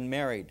they'd been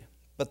married,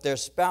 but their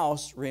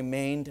spouse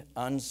remained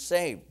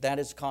unsaved. That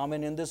is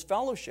common in this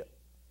fellowship.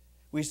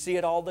 We see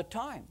it all the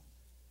time.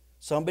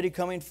 Somebody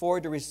coming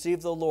forward to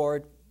receive the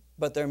Lord,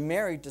 but they're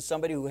married to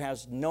somebody who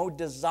has no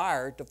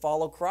desire to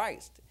follow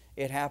Christ.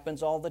 It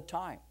happens all the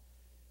time.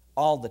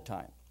 All the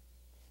time.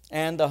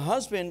 And the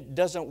husband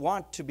doesn't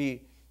want to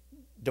be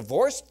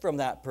divorced from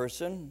that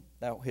person,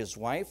 his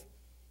wife,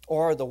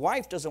 or the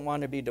wife doesn't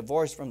want to be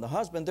divorced from the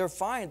husband. They're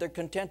fine. They're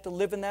content to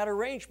live in that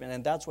arrangement.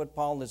 And that's what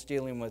Paul is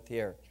dealing with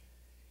here.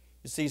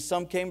 You see,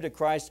 some came to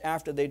Christ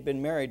after they'd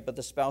been married, but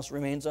the spouse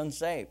remains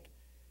unsaved.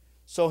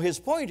 So his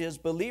point is,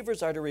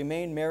 believers are to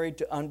remain married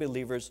to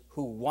unbelievers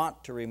who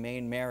want to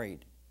remain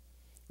married.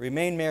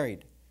 Remain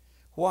married.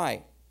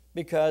 Why?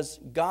 Because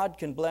God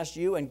can bless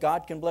you and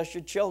God can bless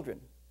your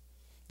children.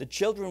 The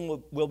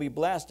children will be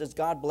blessed as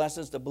God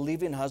blesses the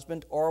believing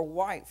husband or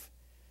wife.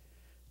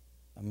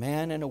 A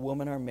man and a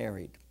woman are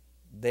married.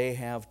 They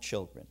have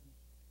children.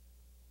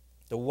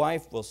 The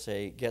wife will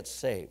say, get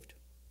saved.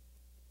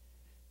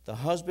 The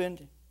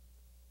husband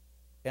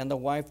and the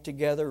wife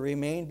together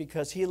remain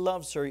because he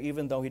loves her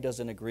even though he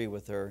doesn't agree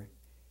with her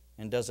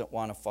and doesn't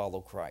want to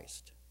follow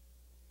Christ.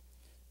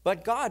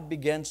 But God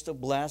begins to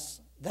bless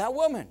that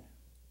woman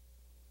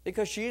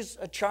because she's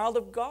a child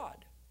of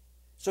God.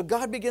 So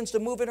God begins to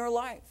move in her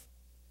life.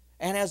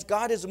 And as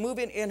God is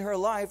moving in her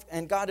life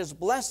and God is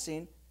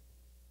blessing,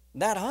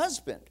 that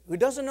husband who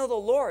doesn't know the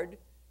Lord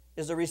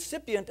is a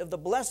recipient of the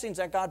blessings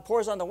that God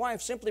pours on the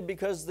wife simply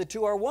because the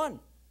two are one.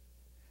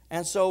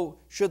 And so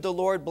should the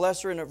Lord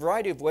bless her in a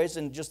variety of ways,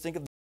 and just think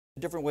of the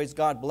different ways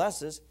God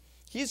blesses,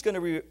 he's going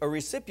to be a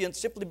recipient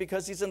simply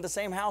because he's in the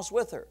same house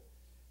with her.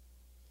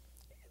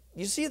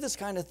 You see this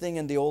kind of thing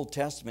in the Old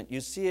Testament. You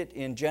see it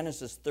in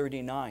Genesis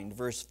 39,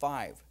 verse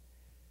 5.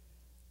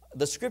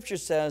 The scripture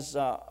says,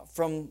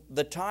 from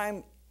the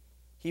time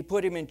he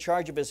put him in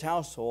charge of his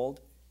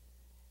household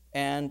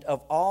and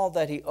of all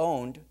that he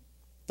owned,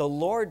 the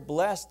Lord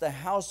blessed the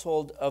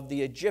household of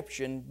the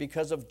Egyptian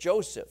because of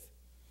Joseph.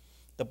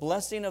 The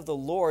blessing of the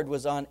Lord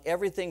was on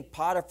everything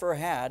Potiphar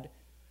had,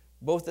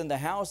 both in the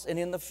house and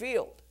in the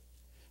field.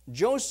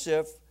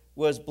 Joseph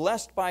was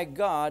blessed by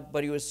God,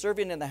 but he was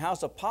serving in the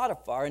house of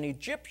Potiphar, an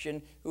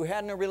Egyptian who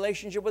had no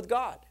relationship with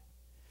God.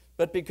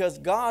 But because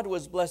God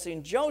was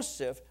blessing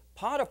Joseph,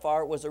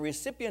 Potiphar was a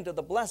recipient of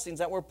the blessings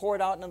that were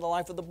poured out in the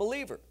life of the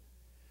believer.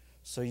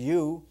 So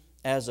you,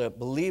 as a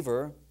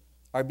believer,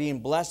 are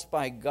being blessed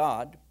by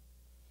God,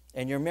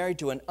 and you're married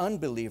to an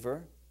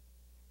unbeliever,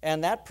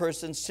 and that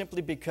person,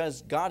 simply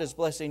because God is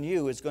blessing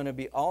you, is going to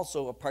be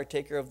also a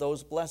partaker of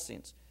those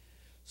blessings.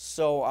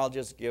 So I'll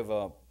just give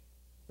a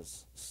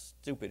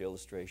stupid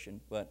illustration,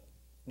 but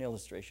an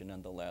illustration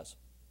nonetheless.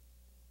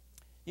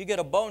 You get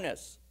a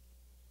bonus.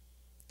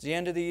 It's the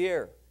end of the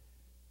year.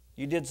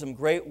 You did some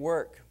great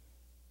work.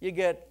 You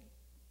get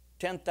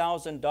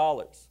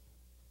 $10,000.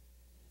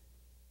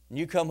 And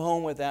you come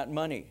home with that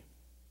money.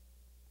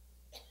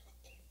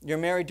 You're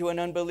married to an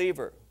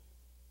unbeliever.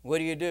 What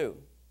do?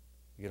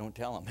 You don't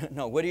tell them.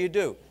 No, what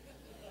do?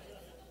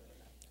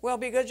 Well,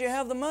 because you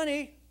have the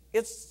money,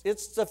 it's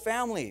the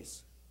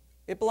family's.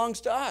 It belongs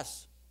to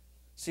us.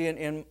 See,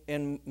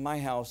 in my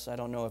house, I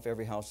don't know if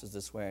every house is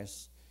this way.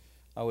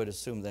 I would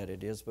assume that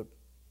it is, but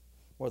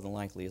more than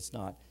likely it's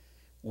not.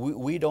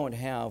 We don't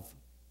have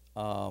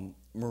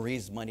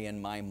Marie's money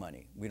and my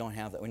money. We don't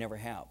have that. We never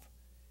have.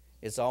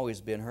 It's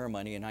always been her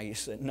money, and I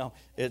used to no.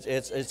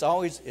 It's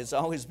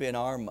always been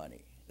our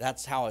money.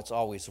 That's how it's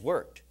always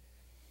worked.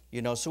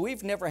 You know, so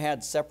we've never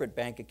had separate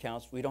bank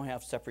accounts. We don't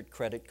have separate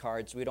credit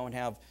cards. We don't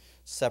have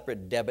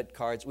separate debit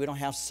cards. We don't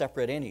have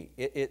separate any.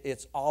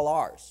 It's all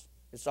ours.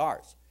 It's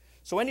ours.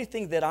 So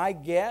anything that I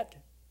get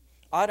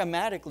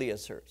automatically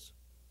is hers.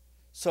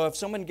 So if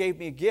someone gave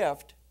me a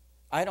gift,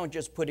 I don't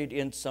just put it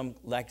in some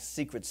like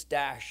secret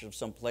stash of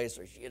some place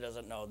where she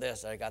doesn't know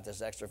this. I got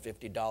this extra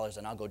 $50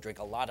 and I'll go drink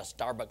a lot of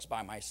Starbucks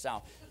by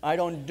myself. I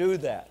don't do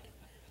that,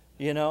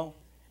 you know.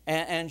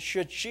 And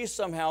should she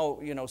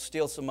somehow, you know,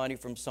 steal some money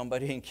from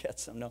somebody and get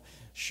some, no.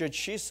 Should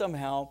she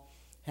somehow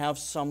have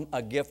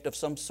a gift of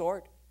some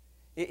sort,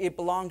 it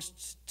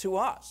belongs to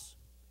us.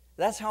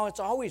 That's how it's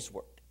always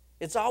worked.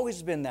 It's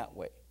always been that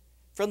way.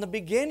 From the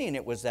beginning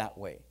it was that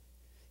way.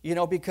 You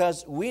know,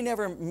 because we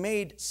never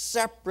made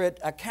separate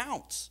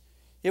accounts.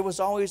 It was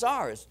always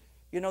ours.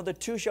 You know, the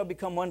two shall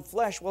become one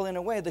flesh. Well, in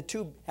a way, the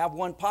two have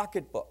one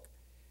pocketbook.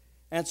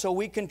 And so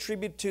we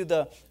contribute to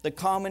the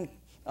common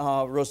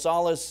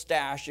Rosales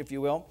stash, if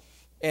you will,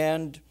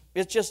 and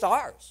it's just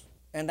ours.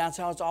 And that's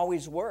how it's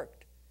always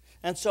worked.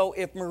 And so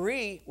if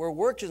Marie were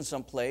working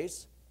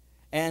someplace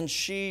and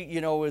she,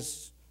 you know,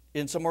 is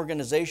in some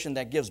organization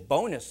that gives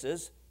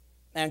bonuses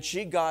and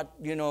she got,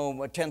 you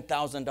know, a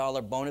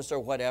 $10,000 bonus or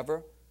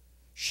whatever,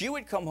 she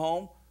would come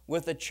home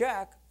with a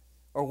check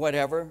or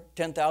whatever,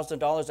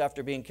 $10,000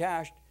 after being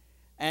cashed,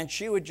 and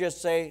she would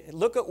just say,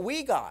 look what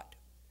we got.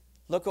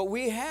 Look what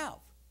we have.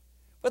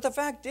 But the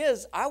fact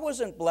is, I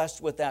wasn't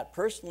blessed with that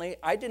personally.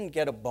 I didn't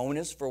get a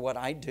bonus for what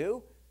I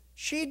do.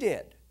 She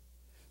did.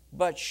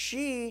 But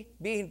she,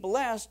 being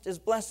blessed, is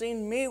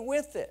blessing me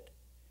with it.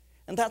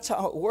 And that's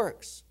how it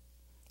works.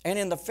 And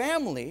in the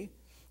family,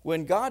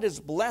 when God is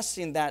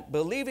blessing that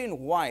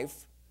believing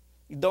wife,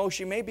 though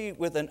she may be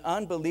with an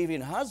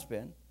unbelieving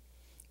husband,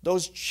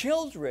 those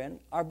children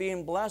are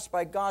being blessed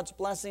by God's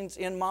blessings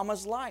in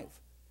mama's life.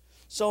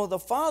 So the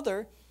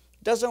father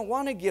doesn't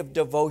want to give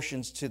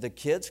devotions to the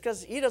kids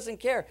because he doesn't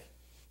care.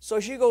 So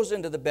she goes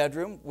into the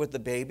bedroom with the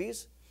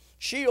babies.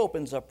 She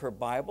opens up her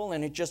Bible,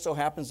 and it just so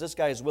happens this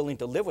guy is willing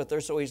to live with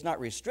her, so he's not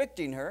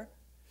restricting her.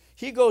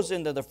 He goes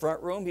into the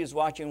front room. He's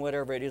watching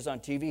whatever it is on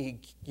TV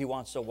he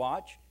wants to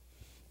watch.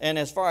 And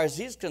as far as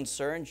he's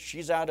concerned,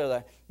 she's out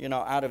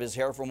of his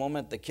hair for a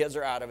moment. The kids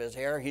are out of his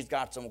hair. He's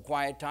got some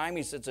quiet time.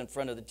 He sits in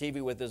front of the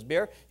TV with his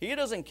beer. He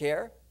doesn't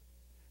care.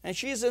 And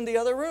she's in the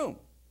other room.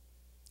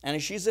 And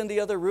as she's in the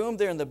other room,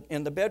 they're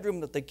in the bedroom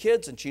with the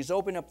kids, and she's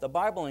opening up the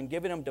Bible and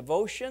giving them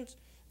devotions,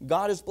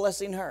 God is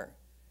blessing her.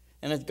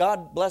 And as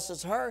God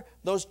blesses her,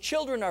 those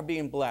children are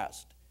being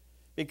blessed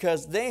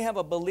because they have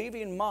a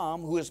believing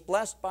mom who is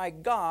blessed by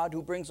God,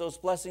 who brings those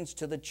blessings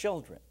to the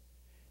children.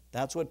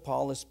 That's what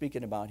Paul is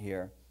speaking about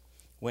here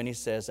when he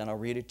says, and I'll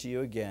read it to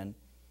you again,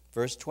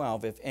 verse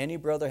 12, if any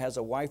brother has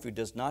a wife who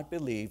does not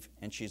believe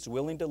and she's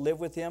willing to live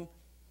with him,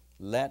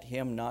 let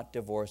him not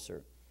divorce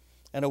her.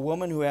 And a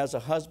woman who has a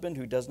husband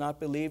who does not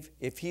believe,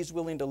 if he's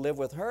willing to live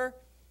with her,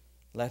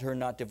 let her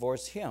not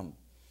divorce him.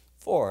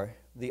 For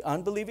the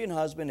unbelieving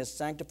husband is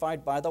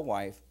sanctified by the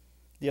wife.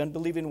 The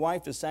unbelieving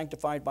wife is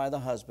sanctified by the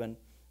husband.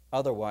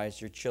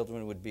 Otherwise, your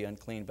children would be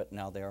unclean, but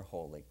now they are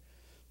holy.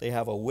 They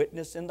have a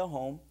witness in the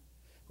home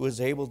who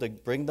is able to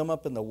bring them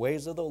up in the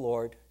ways of the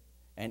Lord.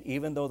 And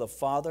even though the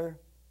father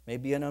may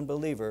be an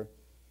unbeliever,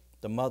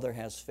 the mother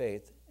has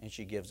faith, and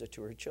she gives it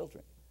to her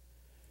children.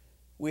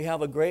 We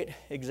have a great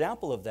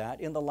example of that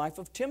in the life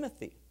of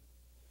Timothy.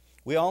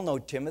 We all know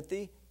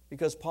Timothy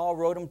because Paul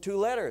wrote him 2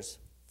 letters,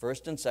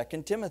 1st and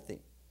 2nd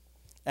Timothy.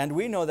 And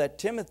we know that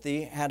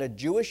Timothy had a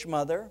Jewish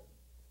mother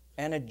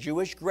and a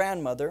Jewish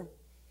grandmother,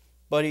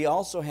 but he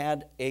also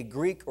had a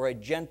Greek or a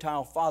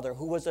Gentile father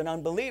who was an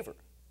unbeliever.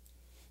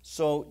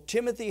 So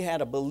Timothy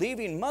had a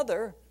believing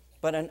mother,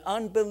 but an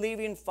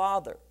unbelieving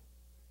father.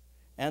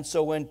 And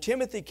so when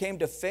Timothy came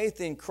to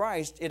faith in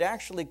Christ, it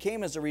actually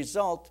came as a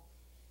result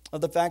of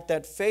the fact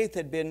that faith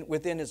had been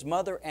within his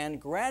mother and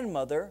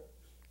grandmother,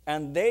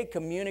 and they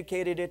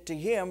communicated it to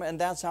him, and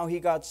that's how he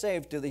got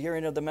saved, to the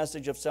hearing of the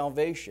message of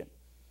salvation.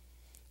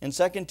 In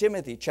 2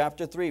 Timothy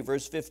chapter 3,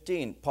 verse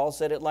 15, Paul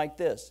said it like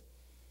this.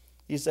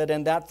 He said,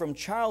 and that from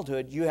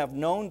childhood you have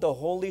known the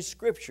holy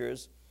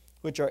scriptures,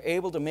 which are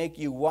able to make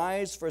you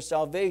wise for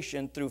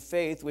salvation through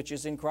faith which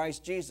is in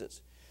Christ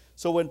Jesus.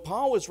 So when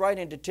Paul was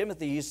writing to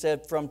Timothy, he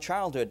said from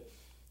childhood.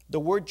 The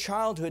word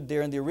childhood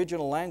there in the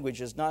original language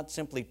is not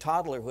simply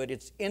toddlerhood,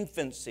 it's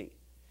infancy.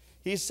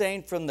 He's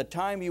saying from the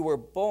time you were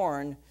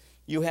born,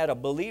 you had a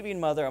believing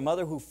mother, a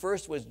mother who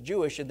first was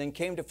Jewish and then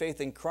came to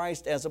faith in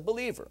Christ as a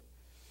believer.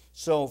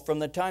 So from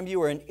the time you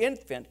were an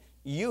infant,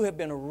 you have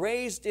been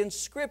raised in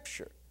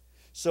Scripture.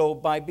 So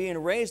by being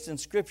raised in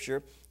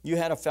Scripture, you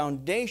had a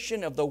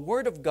foundation of the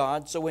Word of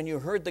God. So when you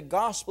heard the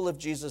gospel of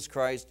Jesus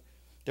Christ,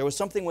 there was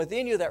something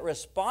within you that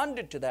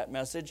responded to that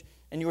message,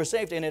 and you were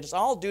saved. And it's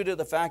all due to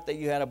the fact that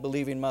you had a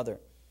believing mother.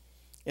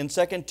 In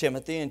 2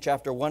 Timothy, in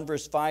chapter 1,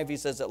 verse 5, he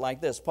says it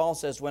like this. Paul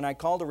says, when I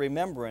call to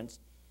remembrance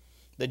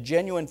the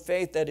genuine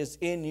faith that is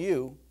in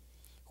you,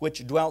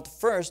 which dwelt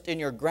first in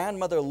your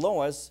grandmother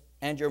Lois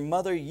and your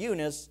mother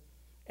Eunice,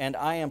 and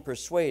I am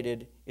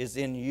persuaded is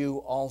in you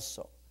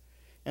also.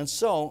 And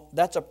so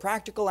that's a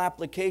practical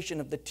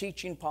application of the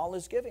teaching Paul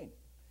is giving.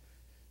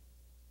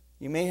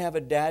 You may have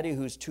a daddy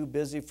who's too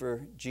busy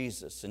for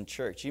Jesus in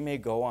church. He may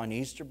go on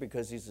Easter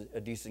because he's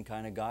a decent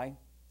kind of guy.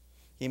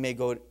 He may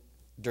go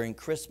during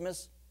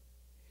Christmas.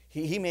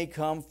 He may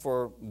come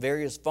for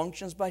various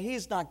functions, but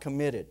he's not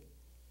committed.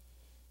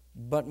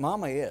 But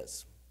Mama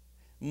is.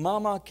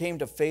 Mama came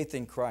to faith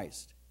in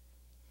Christ.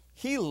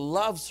 He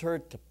loves her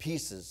to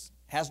pieces,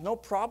 has no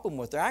problem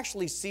with her,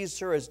 actually sees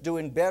her as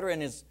doing better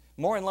and is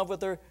more in love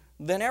with her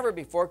than ever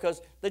before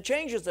because the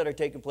changes that are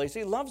taking place.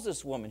 He loves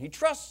this woman. He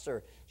trusts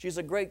her. She's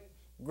a great,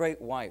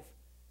 great wife.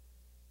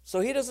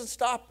 So he doesn't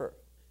stop her.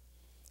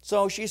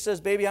 So she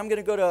says, baby, I'm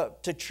going to go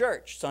to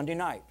church Sunday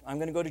night. I'm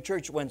going to go to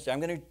church Wednesday. I'm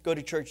going to go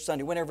to church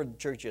Sunday, whenever the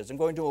church is. I'm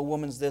going to a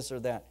woman's this or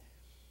that.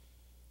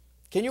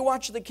 Can you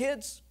watch the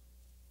kids?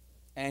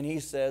 And he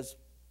says,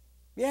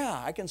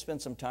 yeah, I can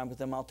spend some time with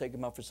them. I'll take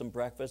them out for some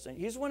breakfast. And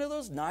he's one of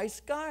those nice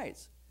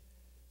guys.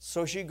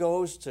 So she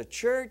goes to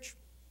church.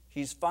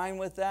 He's fine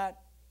with that.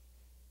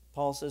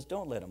 Paul says,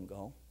 don't let him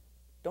go.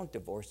 Don't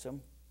divorce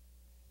him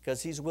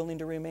because he's willing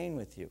to remain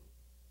with you.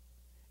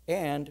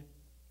 And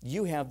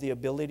you have the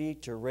ability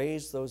to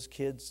raise those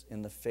kids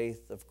in the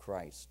faith of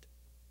Christ.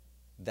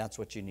 That's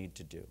what you need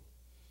to do.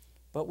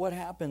 But what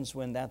happens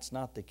when that's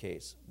not the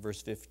case?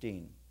 Verse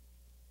 15.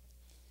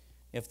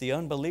 If the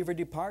unbeliever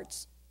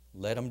departs,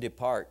 let him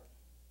depart.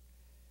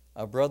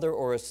 A brother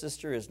or a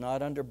sister is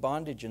not under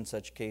bondage in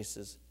such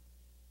cases.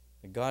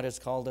 God has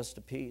called us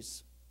to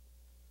peace.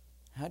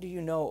 How do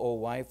you know, O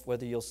wife,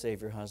 whether you'll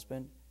save your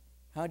husband?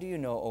 How do you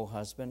know, O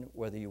husband,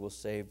 whether you will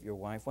save your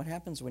wife? What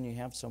happens when you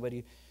have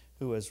somebody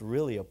who is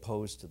really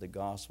opposed to the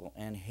gospel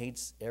and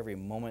hates every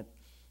moment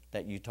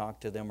that you talk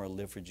to them or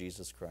live for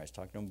Jesus Christ?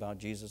 Talk to them about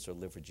Jesus or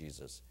live for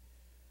Jesus.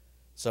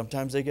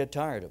 Sometimes they get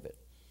tired of it.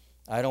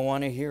 I don't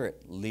want to hear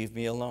it. Leave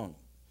me alone.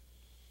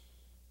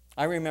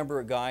 I remember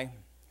a guy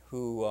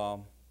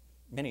who,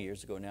 many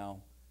years ago now,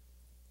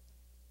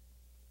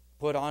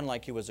 put on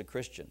like he was a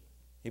Christian.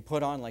 He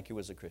put on like he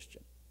was a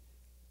Christian.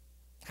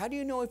 How do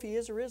you know if he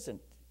is or isn't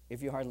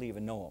if you hardly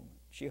even know him?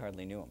 She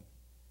hardly knew him.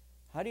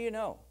 How do you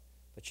know?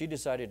 But she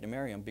decided to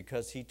marry him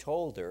because he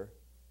told her,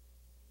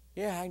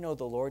 yeah, I know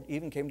the Lord.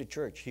 Even came to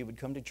church. He would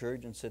come to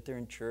church and sit there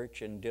in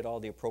church and did all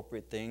the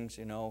appropriate things,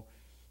 you know.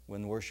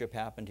 When worship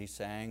happened, he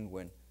sang.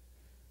 When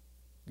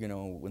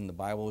the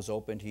Bible was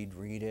opened, he'd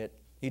read it.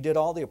 He did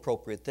all the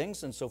appropriate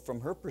things. And so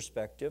from her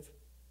perspective,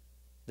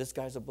 this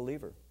guy's a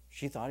believer.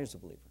 She thought he was a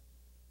believer.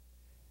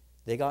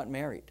 They got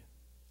married,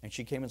 and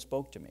she came and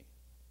spoke to me.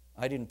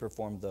 I didn't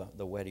perform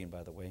the wedding,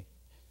 by the way.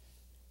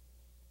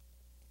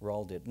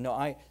 Raul did.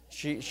 No,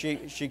 she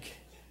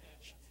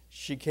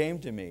came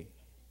to me.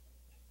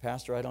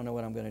 Pastor, I don't know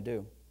what I'm going to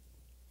do.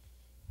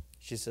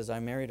 She says, I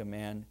married a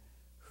man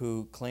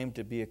who claimed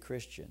to be a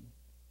Christian.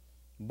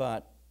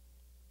 But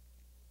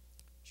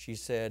she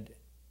said,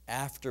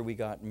 after we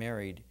got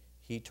married,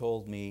 he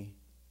told me,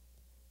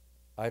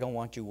 I don't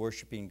want you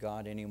worshiping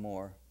God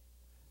anymore.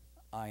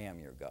 I am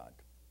your God.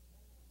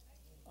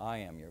 I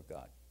am your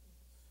God.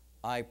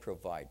 I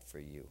provide for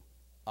you.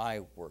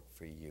 I work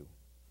for you.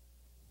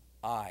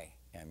 I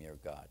am your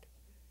God.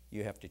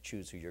 You have to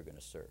choose who you're going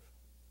to serve.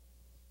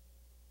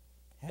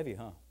 Heavy,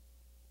 huh?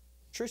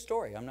 True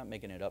story. I'm not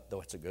making it up, though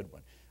it's a good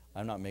one.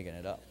 I'm not making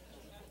it up.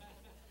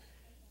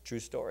 True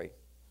story.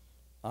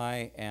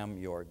 I am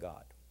your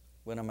God.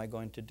 What am I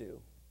going to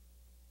do?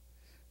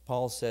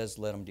 Paul says,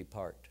 let them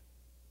depart.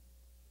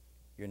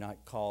 You're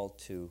not called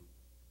to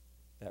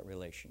that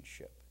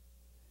relationship.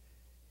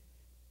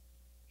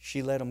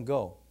 She let him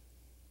go.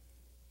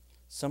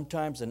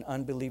 Sometimes an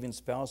unbelieving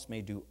spouse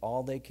may do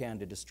all they can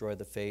to destroy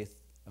the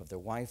faith of their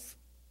wife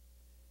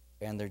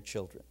and their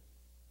children.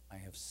 I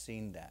have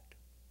seen that.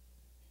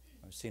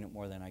 I've seen it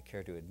more than I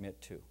care to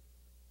admit to.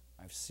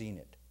 I've seen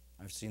it.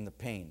 I've seen the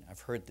pain.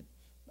 I've heard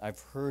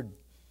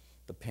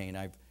the pain.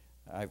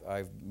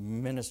 I've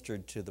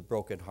ministered to the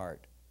broken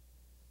heart,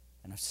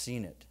 and I've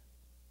seen it.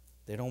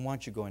 They don't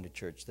want you going to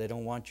church. They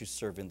don't want you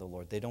serving the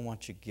Lord. They don't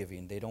want you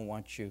giving. They don't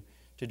want you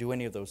to do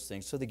any of those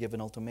things. So they give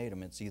an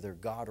ultimatum. It's either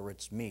God or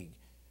it's me.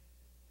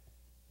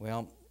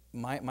 Well,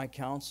 my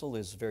counsel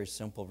is very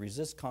simple.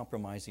 Resist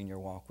compromising your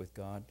walk with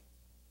God.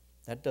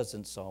 That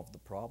doesn't solve the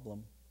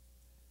problem.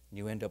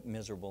 You end up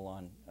miserable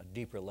on a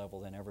deeper level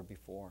than ever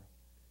before.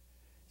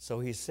 So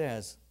he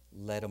says,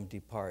 let them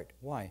depart.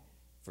 Why?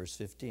 Verse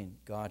 15,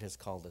 God has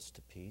called us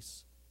to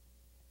peace.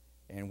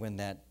 And when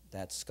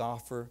that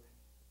scoffer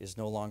is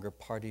no longer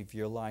part of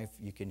your life,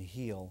 you can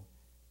heal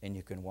and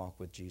you can walk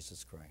with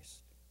Jesus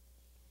Christ.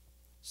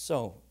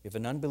 So, if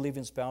an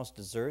unbelieving spouse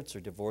deserts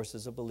or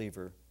divorces a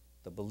believer,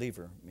 the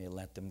believer may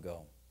let them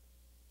go.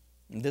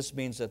 And this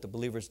means that the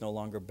believer is no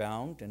longer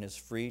bound and is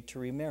free to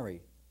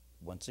remarry.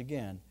 Once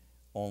again,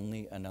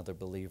 only another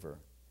believer.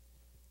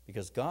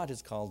 Because God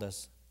has called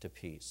us to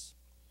peace.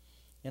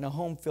 In a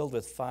home filled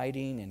with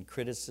fighting and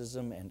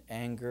criticism and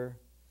anger,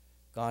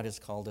 God has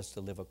called us to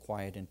live a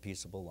quiet and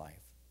peaceable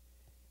life.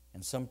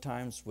 And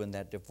sometimes when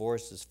that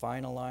divorce is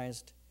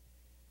finalized,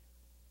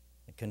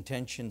 the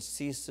contention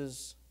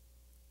ceases,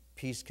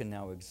 peace can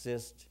now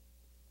exist,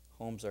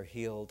 homes are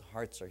healed,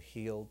 hearts are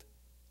healed,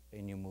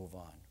 and you move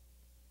on.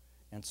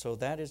 And so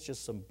that is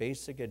just some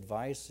basic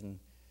advice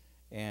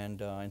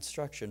and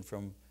instruction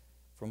from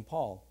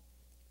Paul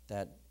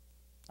that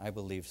I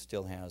believe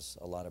still has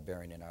a lot of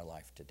bearing in our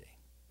life today.